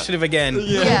roll initiative again.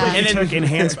 Yeah. And then Took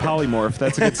enhanced polymorph.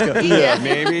 That's a good skill. Yeah.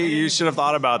 Maybe you should have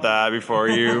thought about that before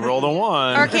you rolled a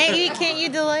 1. Or can't you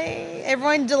delay?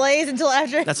 Everyone delays until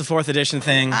after. that's a 4th edition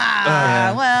thing.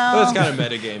 Well. Well, it's kind of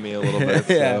metagamey a little bit.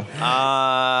 So.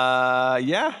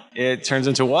 Yeah. It turns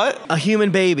into what? A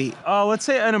human baby. Let's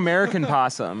say an American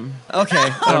possum. Okay.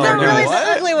 They're really the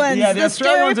ugly ones. Yeah, the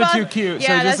Australian ones are too stereotype- cute. Yeah,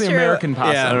 so just that's the true. American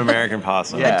possum. Yeah. An American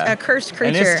possum. Yeah. A cursed And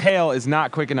creature. its tail is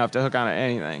not quick enough to hook on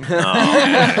anything. Oh,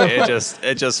 man. It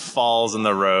just falls in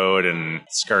the road and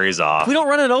scurries off. We don't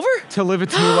run it over? To live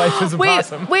its new life as a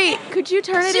possum. Wait, could you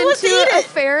turn it She wants to into eat a it.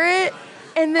 ferret?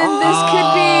 And then this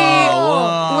could be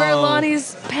where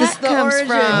Lonnie's pet the comes origin.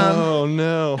 from. Oh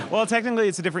no. Well, technically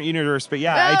it's a different universe, but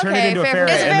yeah, I turned it Okay, into a fair ferret,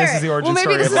 enough. and this is the origin Well,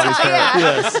 maybe story this of is Lonnie's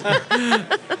ferret.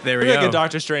 Yes. There we Like go. a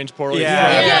Doctor Strange portal.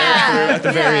 Yeah. At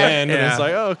the very end, and Yeah. it's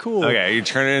like, oh, cool. Okay, you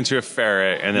turn it into a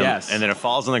ferret, and then Yes. and then it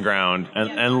falls on the ground,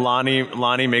 and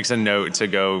Lonnie makes a note to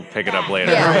go pick it up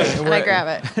later. Yeah, Right. and I grab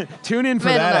it. Tune in for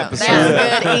Mental that note. episode.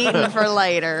 That's good eating for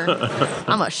later.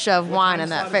 I'm going to shove wine in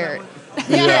that ferret.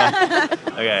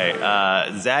 Okay,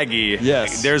 Zaggy.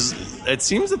 Yes. It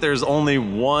seems that there's only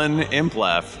one imp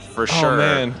left for sure. Oh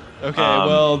man. Okay,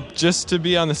 well, just to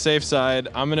be on the safe side,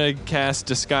 I'm gonna cast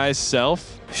Disguise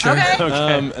Self. Sure.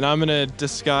 Okay. And I'm gonna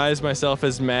disguise myself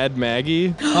as Mad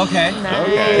Maggie. Okay.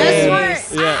 That's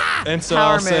smart. Yeah. And so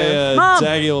Power I'll say, Mom.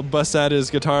 Zaggy will bust out his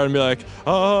guitar and be like,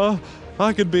 oh,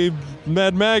 I could be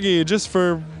Mad Maggie just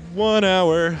for 1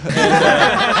 hour.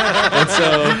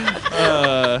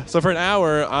 So for an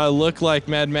hour, I look like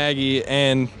Mad Maggie,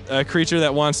 and a creature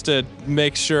that wants to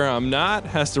make sure I'm not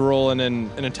has to roll an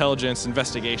intelligence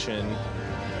investigation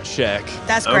check.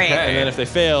 That's great. And then if they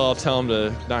fail, I'll tell them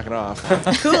to knock it off.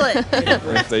 Cool it.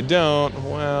 If they don't,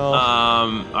 well...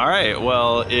 all right.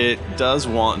 Well, it does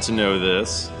want to know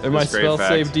this. And my this great spell fact.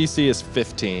 save DC is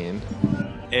 15.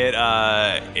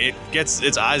 It gets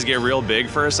its eyes get real big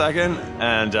for a second,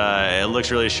 and it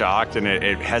looks really shocked, and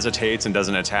it hesitates and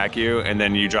doesn't attack you, and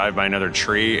then you drive by another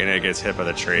tree, and it gets hit by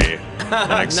the tree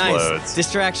and explodes. Nice.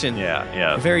 Distraction.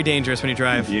 Yeah. Very dangerous when you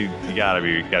drive. You gotta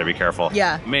be careful.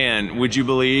 Yeah. Man, would you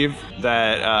believe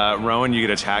that Rowan, you get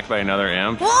attacked by another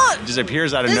imp? What? It just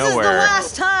appears out of This nowhere. is the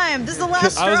last time. This is the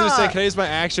last straw. I was going to say, can I use my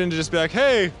action to just be like,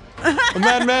 hey,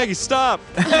 Mad Maggie, stop.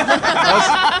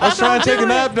 I was trying to take a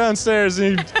nap downstairs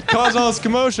and you caused all this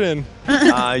commotion.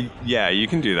 Yeah, you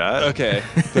can do that. Okay,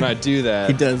 then I do that.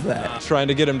 He does that. Trying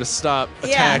to get him to stop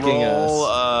attacking Roll,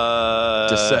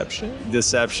 us. Deception?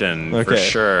 Deception, for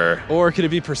sure. Or could it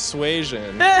be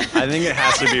persuasion? I think it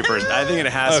has to be. I think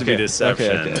it has to be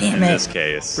deception in this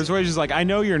case. Persuasion's like, I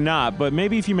know you're not, but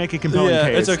maybe if you make a compelling Yeah,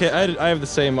 case. it's okay. I have the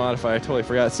same modifier. I totally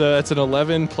forgot. So that's an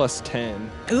 11 plus 10.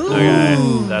 Ooh.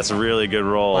 Okay, that's a really good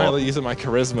roll. Finally using my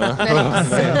charisma.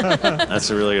 That's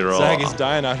a really good roll. Zaggy's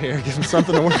dying out here. Give him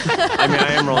something to work. I mean,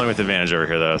 I am rolling with advantage over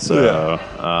here, though. So,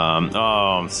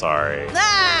 I'm sorry.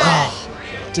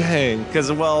 Dang.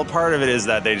 Because, well, part of it is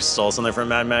that they just stole something from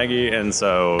Mad Maggie, and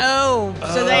so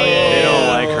they don't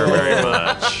like her very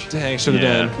much. Dang, should have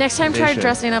done. Next time, try should.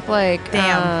 dressing up like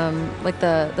like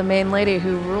the main lady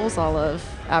who rules all of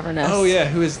Avernus. Oh yeah,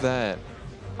 who is that?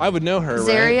 I would know her, right?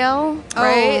 Zariel,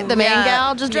 right? The main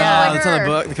gal, just dress like It's her. on the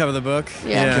book, the cover of the book.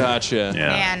 Yeah. Gotcha.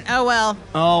 Man, oh well.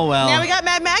 Oh well. Now we got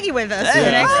Mad Maggie with us. Hey,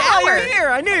 The next hour. you're here.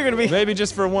 I knew you were gonna be. Maybe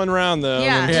just for one round though.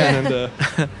 Yeah. And then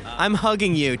I'm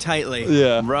hugging you tightly.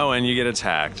 yeah. Rowan, you get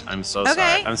attacked. I'm so Okay.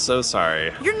 sorry. I'm so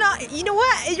sorry. You're not. You know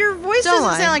what? Your voice Don't doesn't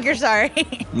lie. sound like you're sorry.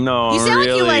 No, You sound like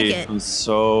really. you like it. I'm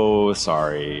so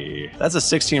sorry. That's a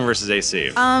 16 versus AC.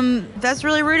 That's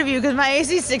really rude of you because my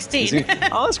AC is 16.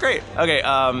 Oh, that's great. Okay,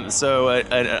 so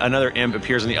another imp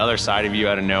appears on the other side of you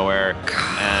out of nowhere,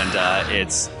 and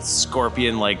its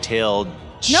scorpion-like tail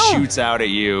shoots out at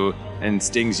you and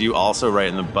stings you also right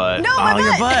in the butt. No, my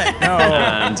your butt. No.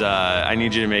 And I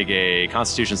need you to make a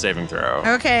Constitution saving throw.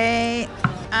 Okay.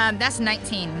 That's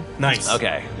 19. Nice.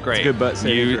 Okay, great. It's a good butt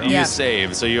saving throw. You Yeah.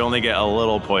 save, so you only get a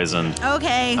little poisoned.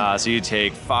 Okay. So you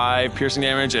take 5 piercing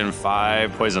damage and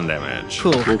 5 poison damage.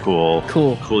 Cool. Cool.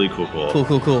 Cool.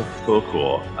 Cool.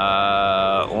 Cool.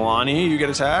 Lonnie, you get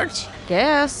attacked?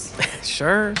 Guess.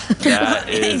 Sure. That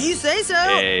If is you say so.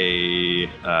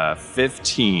 a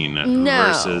 15 No.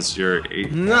 versus your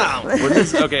 8. No. What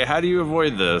is, okay, how do you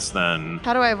avoid this then?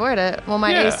 How do I avoid it? Well,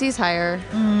 my Yeah. AC's higher.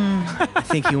 I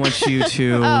think he wants you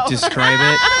to describe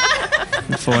it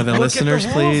for the listeners,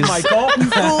 please. Michael.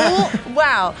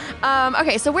 Wow.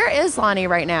 Okay, so where is Lonnie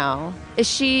right now? Is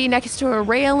she next to a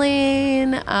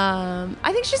railing? I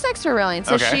think she's next to a railing.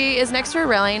 So Okay. she is next to a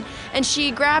railing, and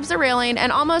she grabs a railing,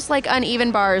 and almost like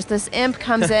uneven bars, this imp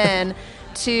comes in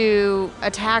to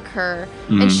attack her,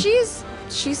 and she's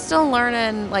still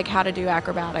learning like how to do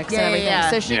acrobatics and everything. Yeah.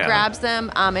 So she grabs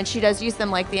them, and she does use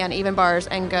them like the uneven bars,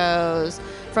 and goes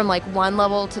from like one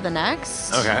level to the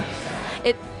next. Okay.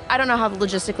 I don't know how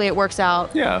logistically it works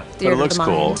out. Yeah, but Theater it of looks the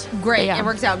cool. mind. Great. Yeah. It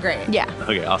works out great. Yeah.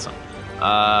 Okay, awesome.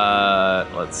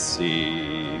 Let's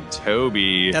see.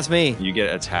 Toby. That's me. You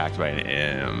get attacked by an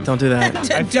imp. Don't do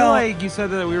that. I feel like you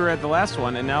said that we were at the last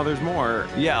one, and now there's more.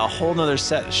 Yeah, a whole nother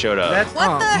set showed up.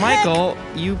 What the heck? Michael,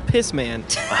 you piss man.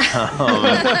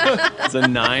 It's a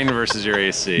 9 versus your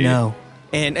AC. No.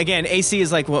 And again, AC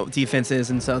is like what defense is,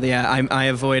 and so I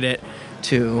avoid it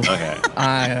too. Okay.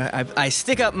 I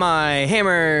stick up my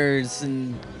hammers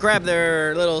and grab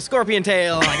their little scorpion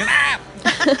tail.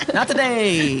 Like, not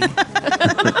today.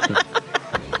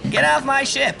 Get off my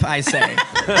ship, I say.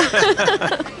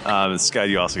 Scud,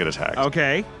 you also get attacked.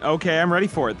 Okay, I'm ready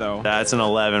for it though. That's an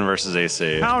 11 versus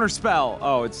AC. Counter spell.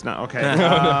 Oh, it's not okay.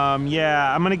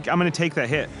 Yeah, I'm gonna take that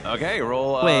hit. Okay,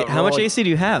 roll. Wait, how roll much AC do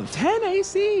you have? 10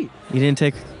 AC. You didn't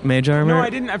take mage armor? No, I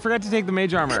didn't. I forgot to take the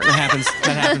mage armor. That happens.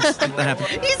 That happens.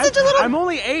 He's such a little. I'm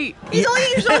only 8. He's only 8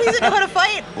 years old. He doesn't know how to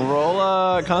fight. Roll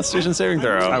a Constitution saving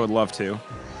throw. I would love to.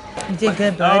 You did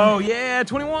good, bud. Oh yeah,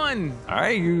 21. All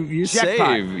right, you Jackpot.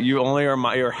 save. You only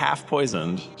you're half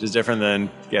poisoned, which is different than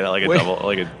like a Wait. double,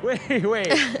 like a. Wait,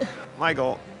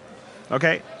 Michael.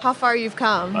 Okay. How far you've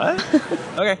come. What?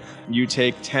 Okay. You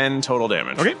take 10 total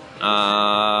damage. Okay.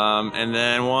 And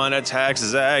then one attacks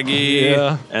Zaggy.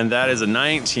 Yeah. And that is a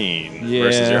 19 Yeah.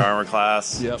 versus your armor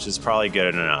class, Yep. which is probably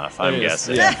good enough, I'm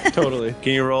guessing. Yeah, totally.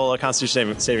 Can you roll a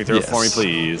Constitution saving throw for me,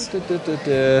 please?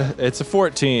 It's a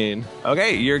 14.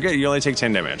 Okay, you're good. You only take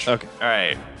 10 damage. Okay. All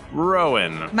right.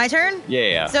 Rowan. My turn?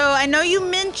 Yeah. So I know you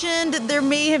mentioned there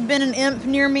may have been an imp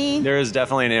near me. There is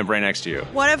definitely an imp right next to you.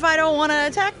 What if I don't want to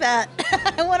attack that?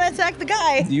 I want to attack the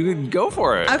guy. You could go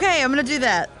for it. Okay, I'm going to do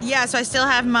that. Yeah, so I still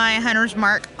have my hunter's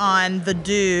mark on the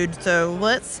dude. So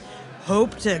let's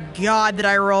hope to God that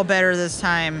I roll better this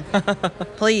time.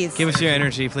 Please. Give us your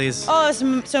energy, please. Oh,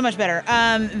 it's so much better.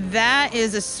 That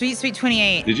is a sweet, sweet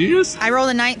 28. Did you just? I rolled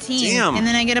a 19. Damn. And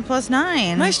then I get a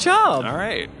 +9. Nice job. All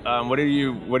right. What are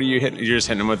you hitting? You're just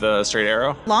hitting him with a straight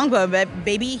arrow? Longbow,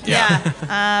 baby.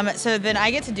 Yeah. So then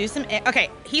I get to do some. Okay,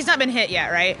 he's not been hit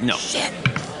yet, right? No. Shit.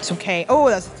 It's okay. Oh,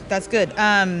 that's good.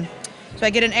 So I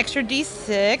get an extra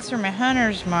D6 for my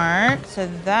hunter's mark. So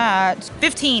that's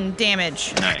 15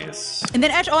 damage. Nice. And then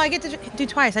actually, I get to do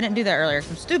twice. I didn't do that earlier.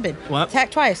 I'm stupid. What?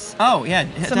 Attack twice. Oh, yeah.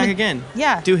 Attack again.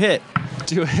 Yeah. Do hit.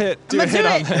 Do a hit. I'm gonna do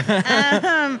it.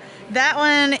 That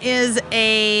one is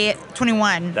a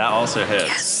 21. That also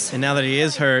hits. And now that he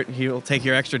is hurt, he will take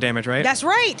your extra damage, right? That's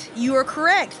right. You are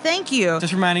correct. Thank you.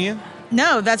 Just reminding you.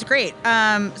 No, that's great.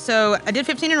 So I did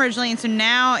 15 originally, and so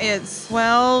now it's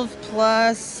 12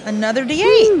 plus another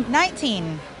D8,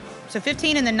 19. So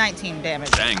 15 and then 19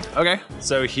 damage. Dang. Okay.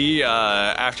 So he,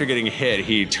 after getting hit,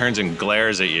 he turns and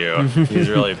glares at you. he's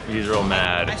real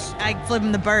mad. I flip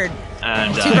him the bird.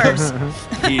 And 2 birds.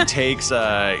 he takes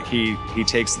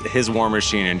his war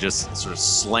machine and just sort of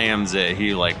slams it.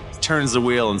 He like turns the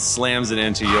wheel and slams it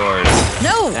into yours.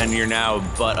 No. And you're now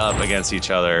butt up against each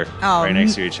other, Oh, right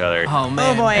next to each other. Oh,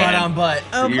 man. boy. Butt on butt.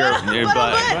 Oh, You're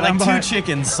butt. Like two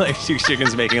chickens. Like 2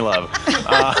 chickens making love.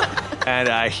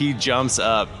 And he jumps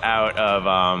up out of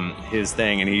his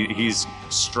thing, and he's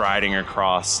striding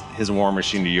across his war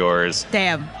machine to yours.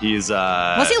 Damn. He's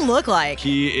What's he look like?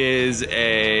 He is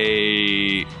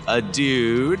a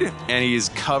dude, and he's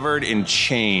covered in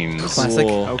chains. Classic.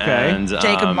 Cool. Okay. And,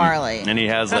 Jacob Marley. And he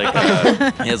has like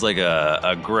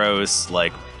a gross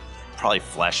probably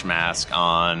flesh mask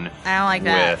on. I don't like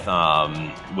that.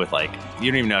 With like you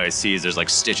don't even know he sees. There's like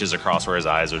stitches across where his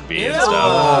eyes would be and Ew. stuff.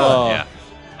 Oh. Yeah.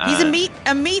 He's a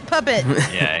meat puppet.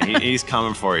 Yeah, he's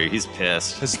coming for you. He's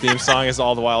pissed. His theme song is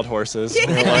All the Wild Horses. And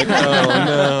we're like, oh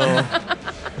no.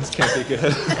 This can't be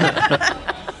good.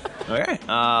 Okay.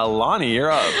 Lonnie, you're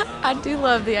up. I do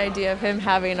love the idea of him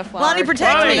having a flower. Lonnie,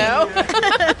 protect me.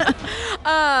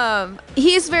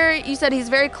 You said he's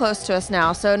very close to us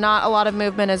now, so not a lot of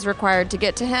movement is required to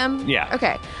get to him? Yeah.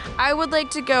 Okay. I would like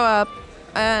to go up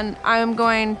and I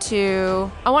want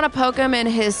to poke him in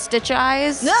his stitch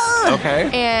eyes. No. Okay.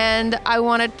 And I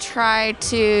want to try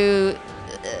to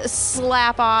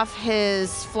slap off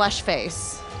his flesh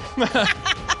face. You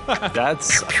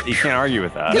can't argue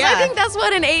with that. Because I think that's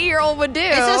what an 8-year-old would do.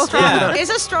 It's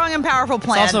a strong and powerful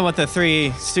plan. It's also what the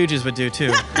 3 Stooges would do,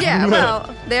 too. Yeah, well,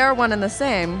 they are one and the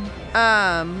same.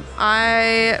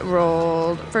 I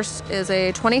rolled, first is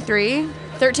a 23,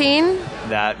 13.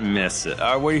 That misses. Who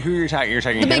are you attacking? You're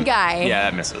attacking The him? big guy. Yeah,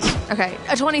 that misses. Okay,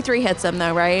 a 23 hits him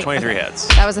though, right? 23 hits.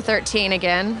 That was a 13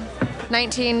 again.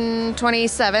 19,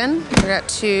 27. We got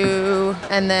 2,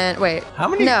 and then, wait. How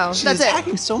many? No, She's that's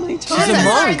attacking it. so many times. She's a monk.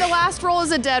 Sorry, the last roll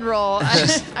is a dead roll. I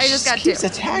just got 2. Keeps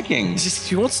attacking.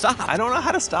 She won't stop. I don't know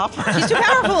how to stop her. He's too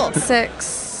powerful.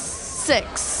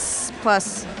 6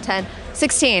 plus 10.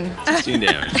 16. 16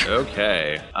 damage.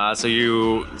 Okay.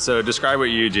 So describe what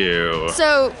you do.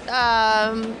 So,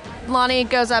 Lonnie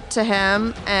goes up to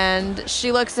him and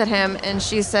she looks at him and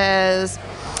she says,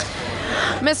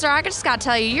 Mister, I just got to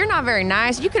tell you, you're not very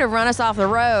nice. You could have run us off the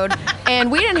road.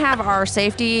 And we didn't have our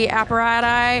safety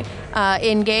apparatus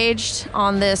engaged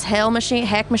on this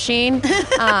heck machine.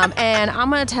 And I'm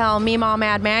going to tell Meemaw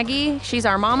Mad Maggie, she's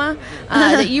our mama,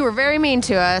 that you were very mean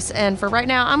to us. And for right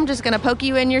now, I'm just going to poke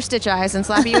you in your stitch eyes and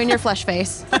slap you in your flesh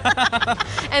face.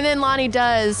 And then Lonnie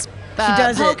does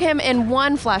poke him in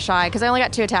one flesh eye, because I only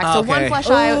got 2 attacks. So one flesh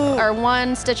eye, or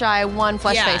one stitch eye, one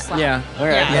flesh face slap. Yeah. All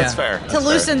right, that's fair. To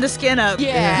loosen the skin up.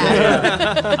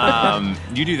 Yeah.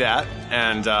 You do that,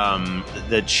 and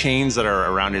the chains that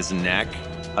are around his neck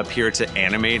appear to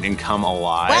animate and come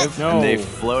alive. No. And they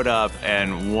float up,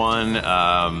 and one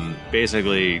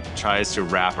basically tries to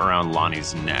wrap around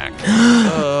Lonnie's neck.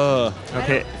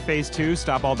 Okay, phase 2,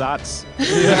 stop all dots.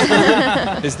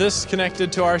 Is this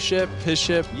connected to our ship, his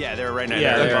ship? Yeah, they're right now.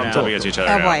 Yeah, they're they're bumped now. up against each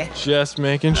other. Oh now. boy. Just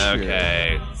making sure.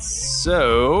 Okay,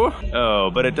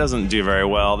 but it doesn't do very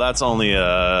well. That's only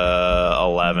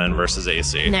 11 versus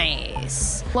AC.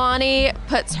 Nice. Lonnie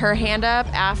puts her hand up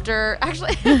after.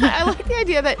 Actually, I like the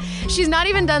idea that she's not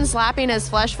even done slapping his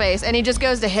flesh face, and he just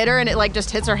goes to hit her, and it like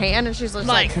just hits her hand, and she's just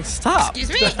like, "Stop!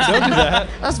 Excuse me." Don't do that.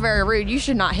 That's very rude. You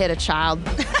should not hit a child.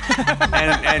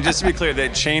 And just to be clear,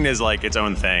 that chain is like its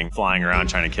own thing, flying around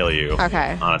trying to kill you.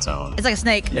 Okay. On its own. It's like a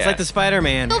snake. It's like the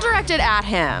Spider-Man. Still directed at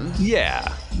him.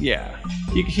 Yeah.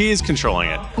 He's controlling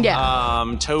it.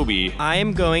 Yeah. Toby. I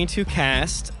am going to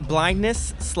cast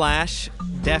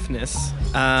blindness/deafness.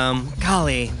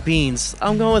 Golly beans.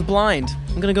 I'm going with blind.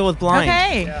 I'm going to go with blind.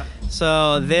 Okay. Yeah.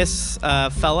 So this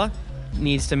fella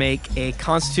needs to make a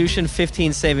Constitution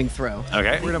 15 saving throw.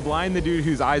 Okay. We're going to blind the dude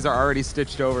whose eyes are already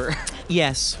stitched over.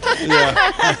 Yes.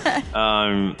 Yeah.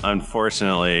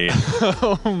 Unfortunately.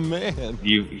 Oh man.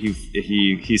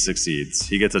 He succeeds.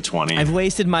 He gets a 20. I've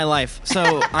wasted my life.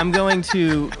 So I'm going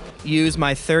to use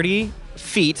my 30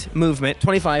 feet movement.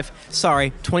 25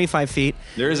 feet.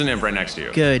 There is an imp right next to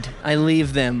you. Good. I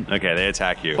leave them. Okay, they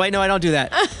attack you. Wait, no, I don't do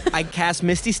that. I cast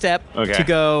Misty Step Okay. to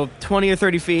go 20 or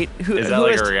 30 feet. Is that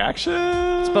like a reaction?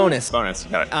 It's bonus. Bonus.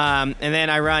 Got it. And then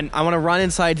I want to run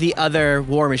inside the other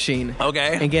war machine.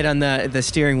 Okay. And get on the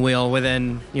steering wheel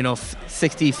within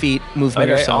 60 feet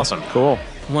movement or so. Awesome. Cool.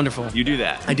 Wonderful. You do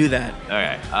that. I do that.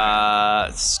 Okay.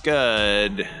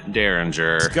 Scud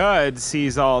Derringer. Scud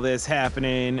sees all this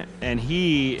happening, and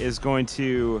he is going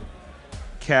to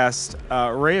cast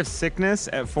Ray of Sickness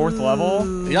at 4th level.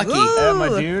 Yucky. At my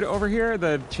dude over here,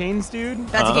 the chains dude.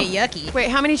 About to get yucky. Wait,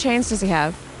 how many chains does he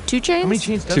have? 2 chains? How many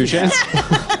chains does 2 he chains?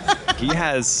 have? He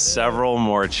has several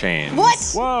more chains. What?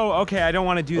 Whoa, okay, I don't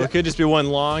want to do Well, that. it could just be one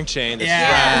long chain. That's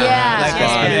Yeah. Like a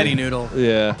spaghetti noodle.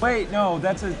 Yeah. Wait, no,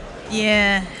 that's a...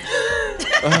 Yeah.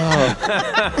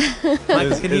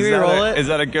 Can you re-roll it? Is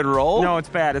that a good roll? No, it's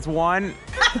bad. It's 1.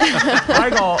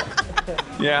 Michael,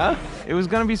 Yeah? it was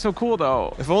going to be so cool,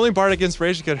 though. If only Bardic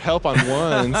Inspiration could help on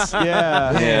ones.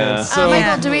 Yeah. Yeah. So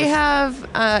Michael, do we have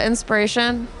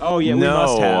inspiration? Oh, yeah, we No.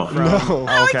 must have. From, No. Oh,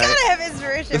 we okay. gotta have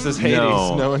inspiration. this is Hades.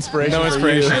 No. No inspiration. No for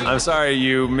inspiration. you. I'm sorry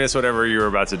you missed whatever you were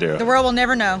about to do. The world will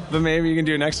never know. But maybe you can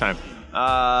do it next time.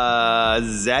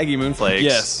 Zaggy Moonflakes.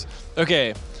 Yes.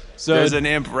 Okay. So There's an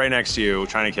imp right next to you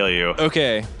trying to kill you.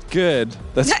 okay. Good.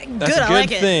 That's Good, a I good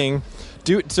like it. thing.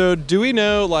 Do we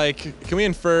know, like, can we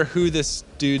infer who this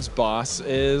dude's boss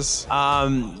is?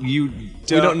 We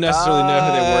don't necessarily know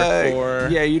who they work for.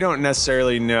 Yeah, you don't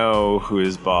necessarily know who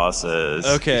his boss is.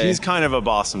 Okay. He's kind of a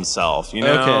boss himself, you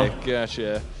know? Okay,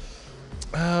 gotcha.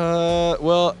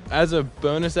 Well, as a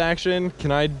bonus action,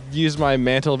 can I use my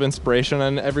Mantle of Inspiration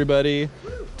on everybody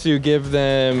to give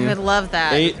them I would love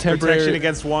that. 8 temporary... Protection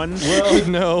against ones? Well,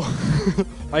 no.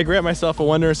 I grant myself a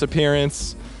wondrous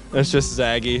appearance. It's just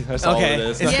Zaggy. That's all Okay. it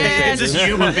is. It's Nothing Yeah, fancy. just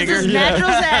you, but bigger. This is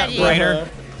natural Zaggy. Brighter.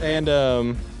 And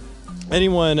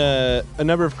anyone, a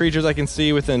number of creatures I can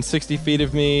see within 60 feet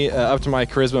of me, up to my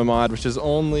charisma mod, which is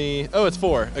only... Oh, it's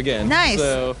 4 again. Nice.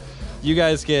 So you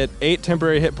guys get 8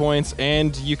 temporary hit points,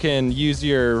 and you can use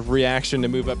your reaction to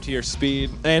move up to your speed.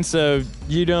 And so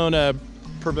you don't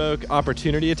provoke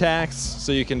opportunity attacks,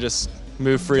 so you can just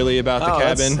move freely about the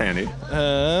cabin. That's handy.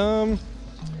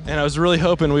 And I was really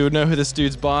hoping we would know who this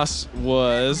dude's boss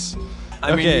was.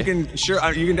 I mean, you can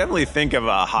definitely think of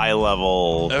a high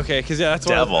level. Okay, because that's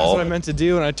what I meant to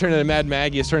do. And I turned into Mad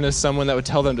Maggie. I turned into someone that would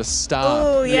tell them to stop.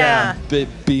 Oh, yeah.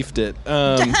 Beefed it.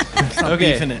 Okay,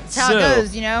 beefing it. That's how it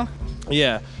goes, you know?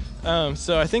 Yeah.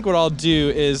 So I think what I'll do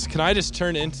is, can I just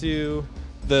turn into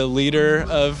the leader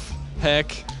of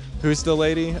Heck? Who's the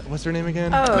lady? What's her name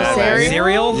again? Oh,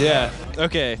 Cereal? Yeah.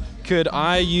 Okay. Could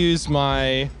I use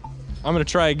my... I'm going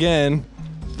to try again,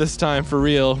 this time for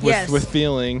real, with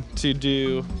feeling, to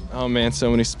do... Oh, man, so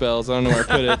many spells. I don't know where I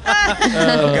put it.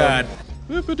 Oh, God.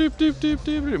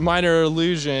 Minor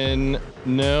illusion.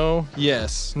 No.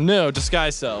 Yes. No.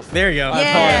 Disguise self. There you go.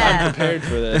 I'm prepared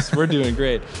for this. We're doing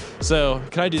great. So,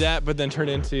 can I do that, but then turn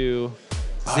into...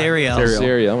 Zerial.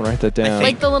 Zerial. I'm going to write that down.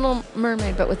 Like the Little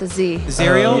Mermaid, but with a Z.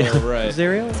 Zerial? Yeah, right.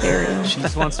 Zerial? She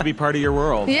just wants to be part of your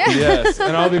world. Yeah. Yes,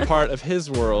 and I'll be part of his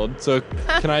world. So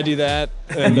can I do that?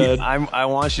 And I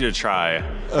want you to try.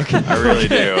 Okay. I really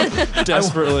do.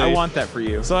 Desperately. I want that for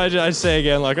you. So I say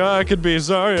again, like, I could be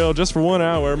Zariel just for 1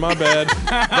 hour. My bad.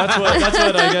 That's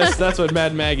what I guess. That's what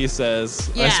Mad Maggie says.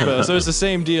 I suppose. So it's the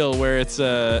same deal where it's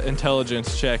a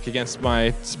intelligence check against my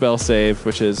spell save,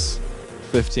 which is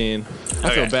 15. I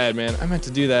feel bad, man. I meant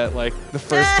to do that like the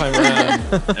first time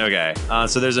around. Okay.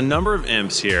 So there's a number of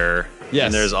imps here. Yes.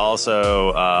 And there's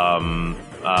also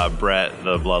Brett,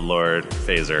 the Bloodlord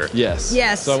phaser. Yes.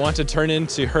 Yes. So I want to turn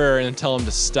into her and tell him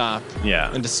to stop.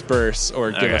 Yeah. And disperse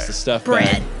or give Okay. us the stuff Brett.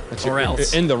 back. But Or you're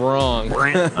else. in the wrong.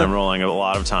 I'm rolling a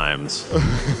lot of times.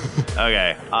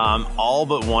 Okay. All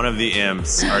but one of the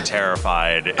imps are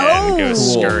terrified and go Cool.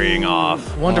 scurrying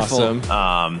off. Wonderful.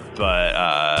 Awesome.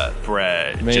 But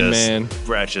Brett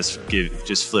Brett just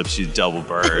flips you double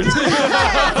birds.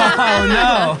 Oh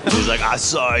no! He's like, I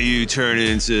saw you turn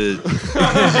into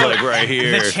like right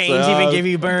here. The chains even give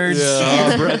you birds.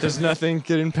 Yeah. Oh, Brett, there's nothing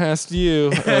getting past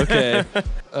you. Okay.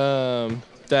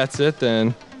 That's it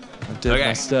then. I did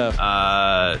my stuff.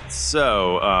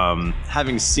 So,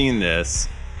 having seen this,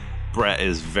 Brett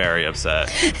is very upset.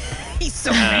 He's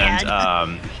so mad.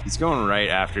 And he's going right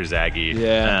after Zaggy.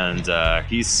 Yeah. And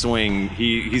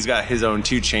he's got his own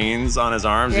 2 chains on his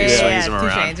arms. He swings them 2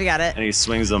 around. chains, we got it. And he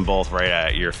swings them both right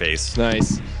at your face.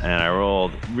 Nice. And I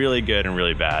rolled really good and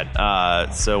really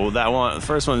bad. So that one, the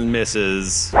first one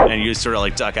misses, and you sort of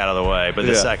like duck out of the way. But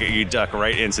the second, you duck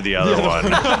right into the other one,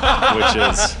 which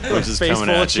is Face coming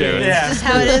full at of you. chains. This is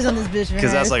how it is on this bitch.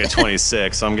 Because that's like a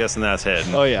 26, so I'm guessing that's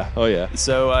hitting. Oh yeah.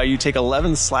 So you take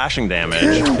 11 slashing damage.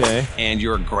 Okay. And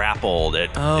you're grappled. The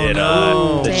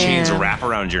no. chains Damn. wrap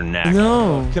around your neck.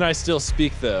 No. Can I still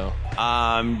speak though?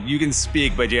 You can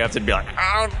speak, but you have to be like,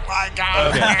 oh my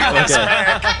god.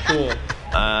 Okay. Cool.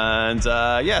 And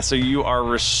so you are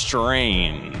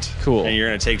restrained. Cool. And you're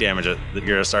gonna take damage. You're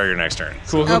gonna start your next turn.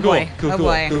 Cool. Oh boy. Cool. Oh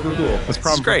boy. That's a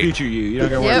problem for great. future you. You don't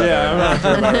gotta worry Yep. about Yeah, I'm not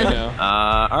talking about it right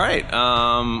now. All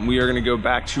right. We are gonna go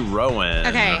back to Rowan.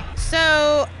 Okay,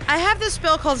 so I have this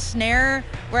spell called Snare,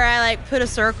 where I like put a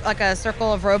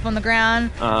circle of rope on the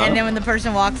ground, and then when the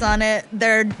person walks on it,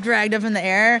 they're dragged up in the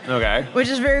air. Okay. Which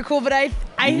is very cool, but I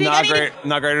think not I need great.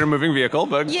 Not great in a moving vehicle,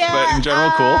 but Yeah, in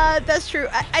general, cool. That's true.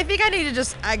 I think I need to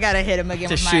I gotta hit him again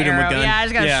To with my shoot him with arrow. gun. Yeah, I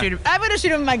just gotta Yeah. shoot him. I'm gonna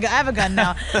shoot him with my gun. I have a gun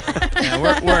now.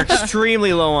 Yeah, we're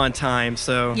extremely low on time,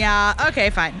 so Yeah. Okay.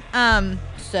 Fine.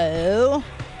 So,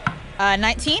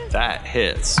 19. That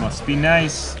hits. Must be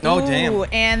nice. Oh Ooh, damn!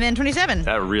 And then 27.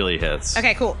 That really hits.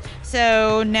 Okay. Cool.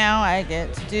 So now I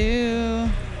get to do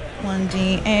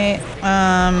 1d8.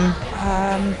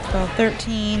 12,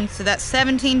 13. So that's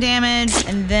 17 damage,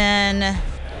 and then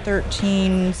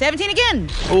 13, 17 again.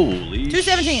 Holy 2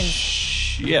 17s.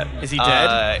 shit. Is he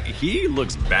dead? He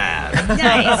looks bad.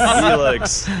 Nice. He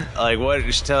looks like what?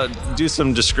 Do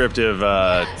some descriptive.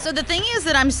 So the thing is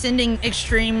that I'm sending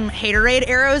extreme haterade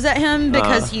arrows at him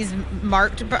because he's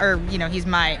marked, or he's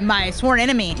my sworn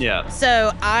enemy. Yeah.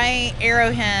 So I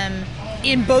arrow him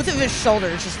in both of his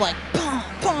shoulders, just like, boom,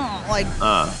 boom, like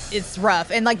it's rough,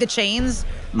 and like the chains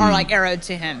are like arrowed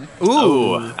to him.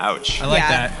 Ooh, ouch. I like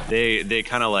Yeah. that. They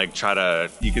kind of like try to.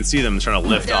 You can see them trying to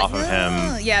lift They're off like, of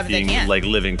him. Yeah, but they being can't. like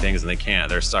living things, and they can't.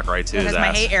 They're stuck right to his Because my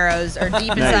ass. hate arrows are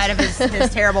deep inside of his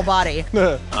terrible body.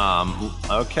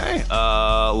 Okay.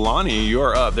 Lonnie,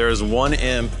 you're up. There's one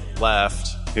imp left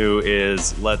who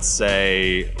is, let's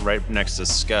say, right next to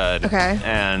Scud. Okay.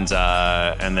 And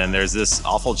then there's this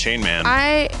awful chain man.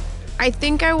 I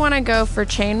think I want to go for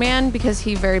Chainman because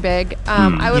he's very big.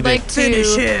 I would like to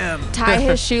tie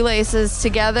his shoelaces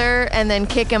together and then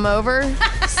kick him over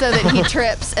so that he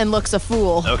trips and looks a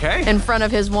fool. Okay. In front of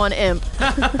his one imp.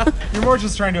 You're more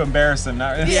just trying to embarrass him,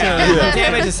 not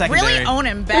Damage is secondary. Really own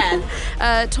him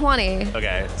bad. 20.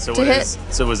 Okay. So To what hit. is?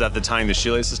 So was that the tying the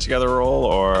shoelaces together roll,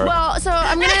 or? Well, so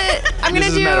I'm gonna this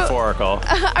is do metaphorical.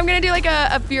 I'm gonna do like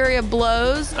a fury of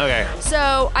blows. Okay.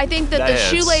 So I think that That the hits.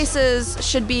 shoelaces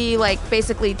should be like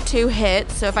basically 2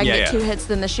 hits. So if I can Yeah, get yeah. 2 hits,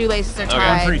 then the shoelaces are Okay.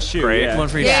 tied. One for each shoe. Great. Yeah. One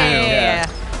for each Yeah.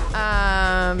 shoe.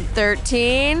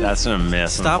 13. That's a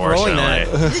miss. Stop rolling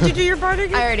unfortunately. that. Did you do your part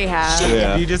again? I already have.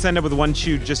 Yeah. You just end up with one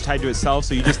shoe just tied to itself,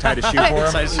 so you just tied a shoe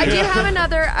for him. I do have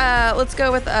another. Let's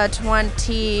go with a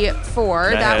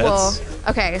 24. That will. hits.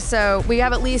 Okay, so we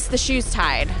have at least the shoes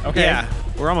tied. Okay. Yeah.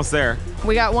 We're almost there.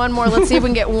 We got one more. Let's see if we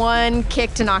can get one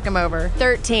kick to knock him over.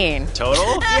 13.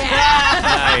 Total?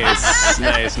 Nice.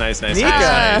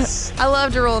 Nice. I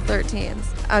love to roll 13s.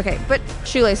 Okay, but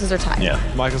shoelaces are tied. Yeah.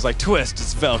 Michael's like, twist,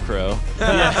 it's Velcro.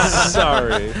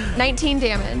 Sorry. 19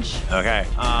 damage. Okay.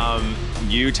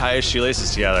 You tie his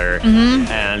shoelaces together, Mm-hmm.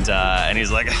 and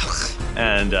he's like,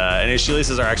 and his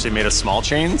shoelaces are actually made of small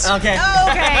chains. Okay.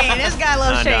 Okay, this guy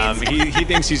loves And chains. he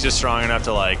thinks he's just strong enough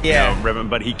to rip him,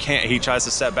 but he can't. He tries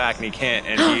to step back and he can't,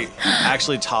 and he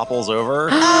actually topples over,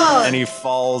 and he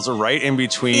falls right in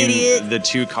between Idiot. the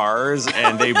 2 cars,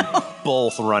 and they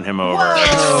both run him over.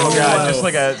 Oh god, just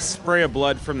like a spray of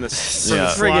blood from the Yeah.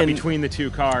 slot between the 2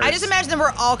 cars. I just imagine that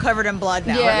we're all covered in blood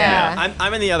now. Yeah.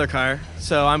 I'm in the other car.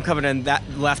 So I'm covered in that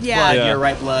left Yeah. blood, Yeah. your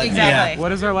right blood. Exactly. What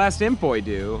does our last imp boy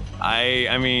do?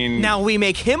 I mean, Now we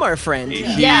make him our friend.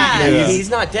 Yeah. He's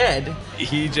not dead.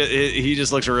 he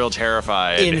just looks real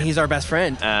terrified. And he's our best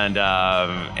friend.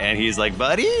 And he's like,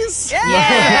 buddies?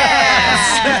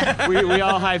 Yes! we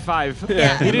all high five.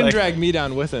 Yeah. He didn't Like- drag me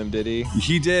down with him, did he?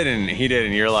 He didn't.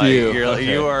 You're like,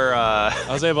 Okay. you are. I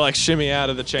was able to like shimmy out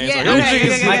of the chains. Yeah, like, okay, "Oh,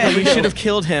 geez." okay. Michael, we should have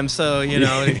killed him, so,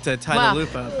 to tie Wow. the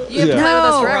loop up. You have to play with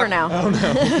us forever now.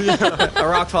 A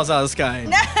rock falls out of the sky.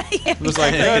 It was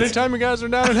like, anytime you guys are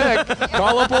down in heck,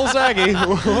 call up old Saggy.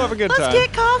 We'll have a good time. Let's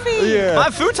get coffee. Yeah. My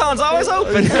futon's always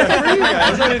open. For you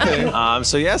guys, anything.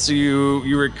 So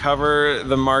you recover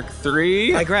the Mark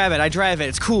III. I grab it. I drive it.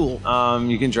 It's cool.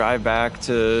 You can drive back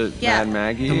to Yeah. Mad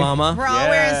Maggie. The Mama. We're all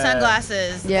wearing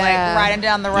sunglasses, Yeah. like riding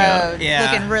down the road, Yeah.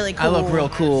 looking really cool. I look real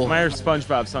cool. My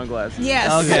SpongeBob sunglasses.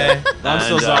 Yes. Okay. I'm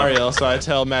still And, Zariel, so I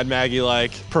tell Mad Maggie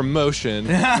like promotion.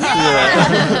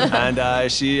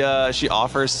 And she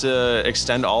offers to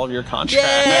extend all of your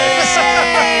contracts.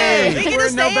 Yay! We get We're to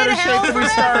in no stay better in hell shape than we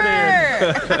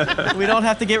forever. We don't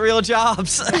have to get real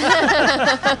jobs.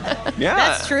 Yeah.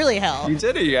 That's truly hell. You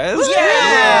did it, you guys.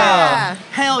 Yeah.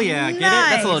 Hell yeah. Get it?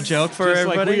 That's a little Nice. joke for Just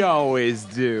everybody. like we always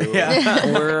do. Yeah.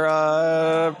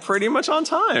 We're pretty much on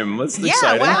time. That's Yeah,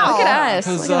 exciting. wow. Look at us.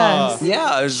 Look at us. Yeah,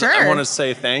 I Sure. want to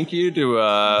say thank you to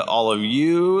all of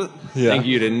you. Yeah. Thank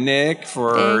you to Nick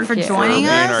for Thank you. joining being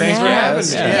us. our Thanks for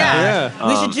guest. having me. Yeah.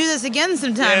 We Um, should do this again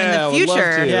sometime yeah, in the would love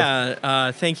future. to.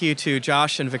 Yeah. Thank you to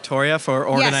Josh and Victoria for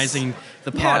organizing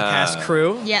the podcast Yeah.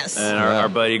 crew. Yes. And our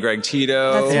buddy Greg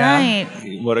Tito. That's Yeah. right.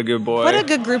 What a good boy. What a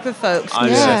good group of folks. I'm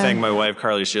just Yeah. gonna thank my wife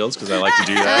Carly Shields because I like to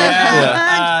do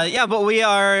that. But we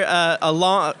are a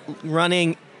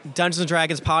long-running Dungeons and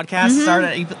Dragons podcast.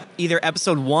 Started at either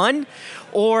episode 1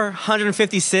 or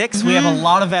 156. We have a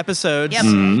lot of episodes. Yep.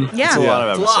 Yeah. It's a lot of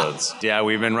It's a lot. episodes. Yeah,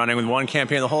 we've been running with one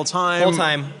campaign the whole time. Whole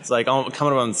time. It's like coming up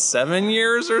on 7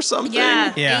 years or something.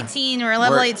 Yeah. Yeah. 18. We're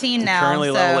level 18 now. Currently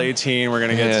so. level 18. We're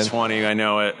gonna get Man. to 20. I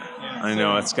know it. I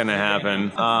know it's gonna happen.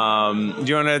 Do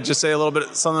you want to just say a little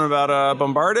bit something about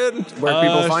Bombarded? Where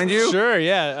people find you? Sure,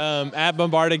 yeah. At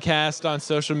BombardedCast on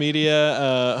social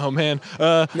media.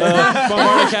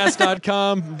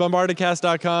 Bombardedcast.com,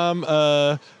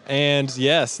 bombardedcast.com. And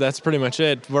yes, that's pretty much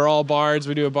it. We're all bards.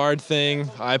 We do a bard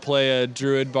thing. I play a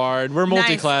druid bard. We're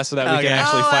multi-class so that we Okay. can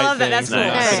actually Oh, I fight love that. things. That's and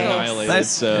cool. not get Nice. annihilated. Nice.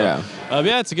 So, yeah,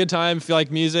 it's a good time. If you like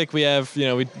music, we have,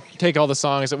 we take all the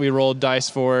songs that we rolled dice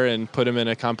for and put them in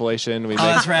a compilation. We Oh,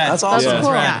 that's rad. That's awesome. Yeah. That's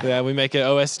rad. Yeah, we make an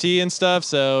OST and stuff,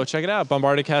 so check it out,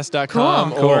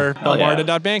 bombardedcast.com or Hell yeah.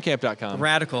 bombarded.bandcamp.com.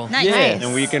 Radical. Nice. Yes.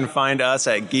 And we can find us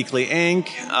at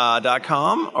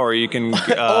geeklyinc.com, or you can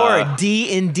Or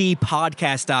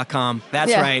DnDpodcast.com.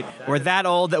 That's Yeah. right. We're that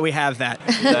old that we have that.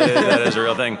 that is a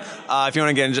real thing. If you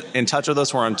want to get in touch with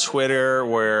us, we're on Twitter.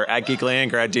 We're at Geekly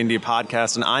Inc. or at D&D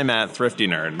Podcast, and I'm at Thrifty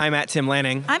Nerd. I'm at Tim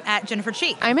Lanning. I'm at Jennifer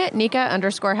Cheek. I'm at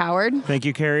Nika_Howard. Thank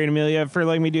you, Carrie and Amelia, for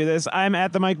letting me do this. I'm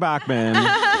at the Mike Bachman.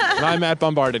 And I'm at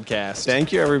BombardedCast.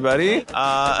 Thank you, everybody.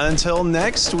 Until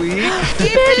next week,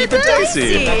 Keep it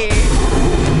dicey.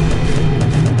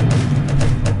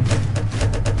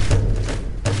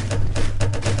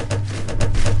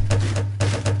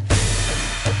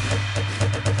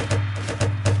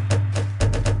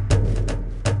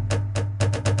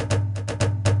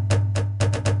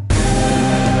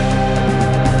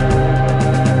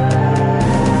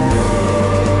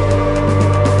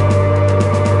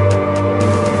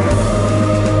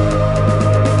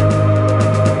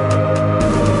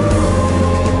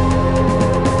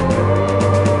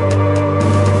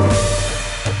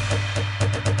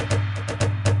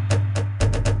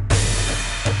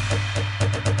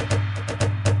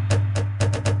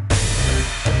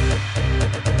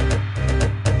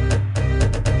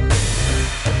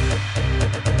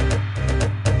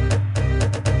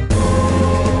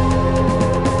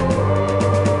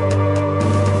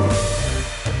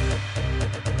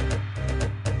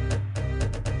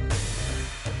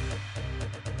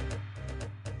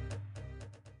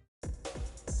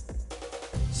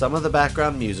 Some of the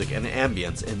background music and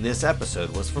ambience in this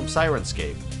episode was from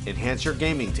Sirenscape. Enhance your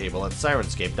gaming table at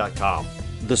Sirenscape.com.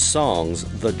 The songs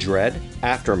The Dread,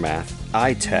 Aftermath,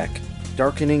 iTech,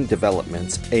 Darkening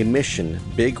Developments, A Mission,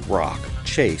 Big Rock,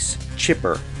 Chase,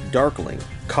 Chipper, Darkling,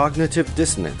 Cognitive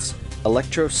Dissonance,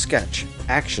 Electro Sketch,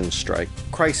 Action Strike,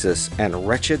 Crisis, and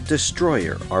Wretched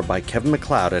Destroyer are by Kevin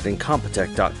MacLeod at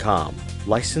Incompetech.com.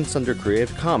 Licensed under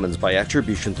Creative Commons by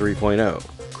Attribution 3.0.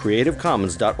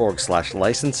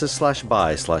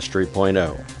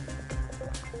 creativecommons.org/licenses/by/3.0.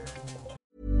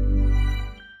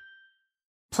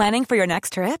 Planning for your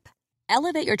next trip?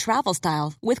 Elevate your travel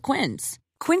style with Quince.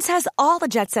 Quince has all the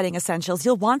jet-setting essentials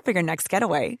you'll want for your next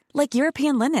getaway, like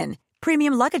European linen,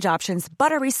 premium luggage options,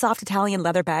 buttery soft Italian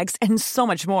leather bags, and so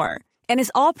much more. And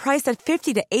is all priced at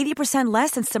 50 to 80%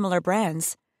 less than similar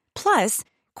brands. Plus,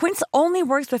 Quince only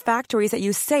works with factories that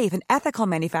use safe and ethical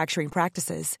manufacturing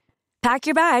practices. Pack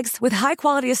your bags with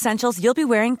high-quality essentials you'll be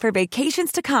wearing for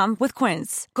vacations to come with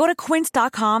Quince. Go to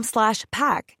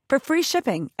quince.com/pack for free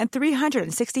shipping and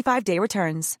 365-day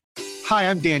returns. Hi,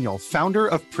 I'm Daniel, founder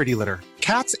of Pretty Litter.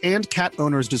 Cats and cat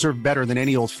owners deserve better than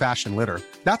any old-fashioned litter.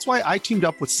 That's why I teamed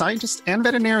up with scientists and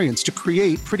veterinarians to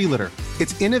create Pretty Litter.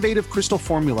 Its innovative crystal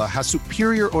formula has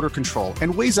superior odor control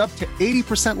and weighs up to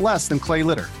 80% less than clay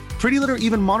litter. Pretty Litter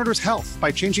even monitors health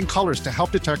by changing colors to help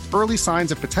detect early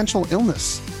signs of potential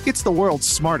illness. It's the world's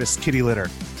smartest kitty litter.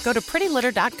 Go to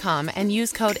prettylitter.com and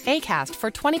use code ACAST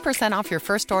for 20% off your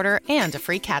first order and a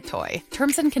free cat toy.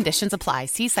 Terms and conditions apply.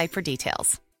 See site for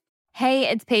details. Hey,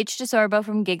 it's Paige DeSorbo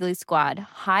from Giggly Squad.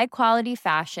 High quality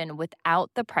fashion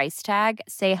without the price tag.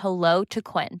 Say hello to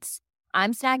Quince.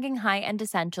 I'm snagging high-end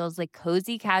essentials like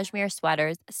cozy cashmere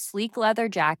sweaters, sleek leather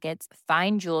jackets,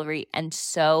 fine jewelry, and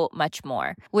so much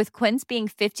more. With Quince being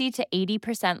 50 to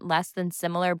 80% less than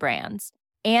similar brands.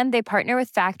 And they partner with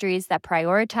factories that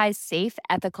prioritize safe,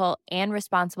 ethical, and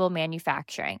responsible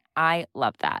manufacturing. I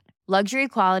love that. Luxury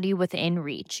quality within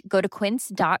reach. Go to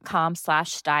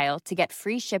quince.com/style to get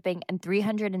free shipping and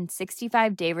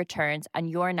 365-day returns on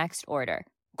your next order.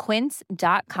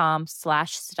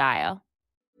 Quince.com/style.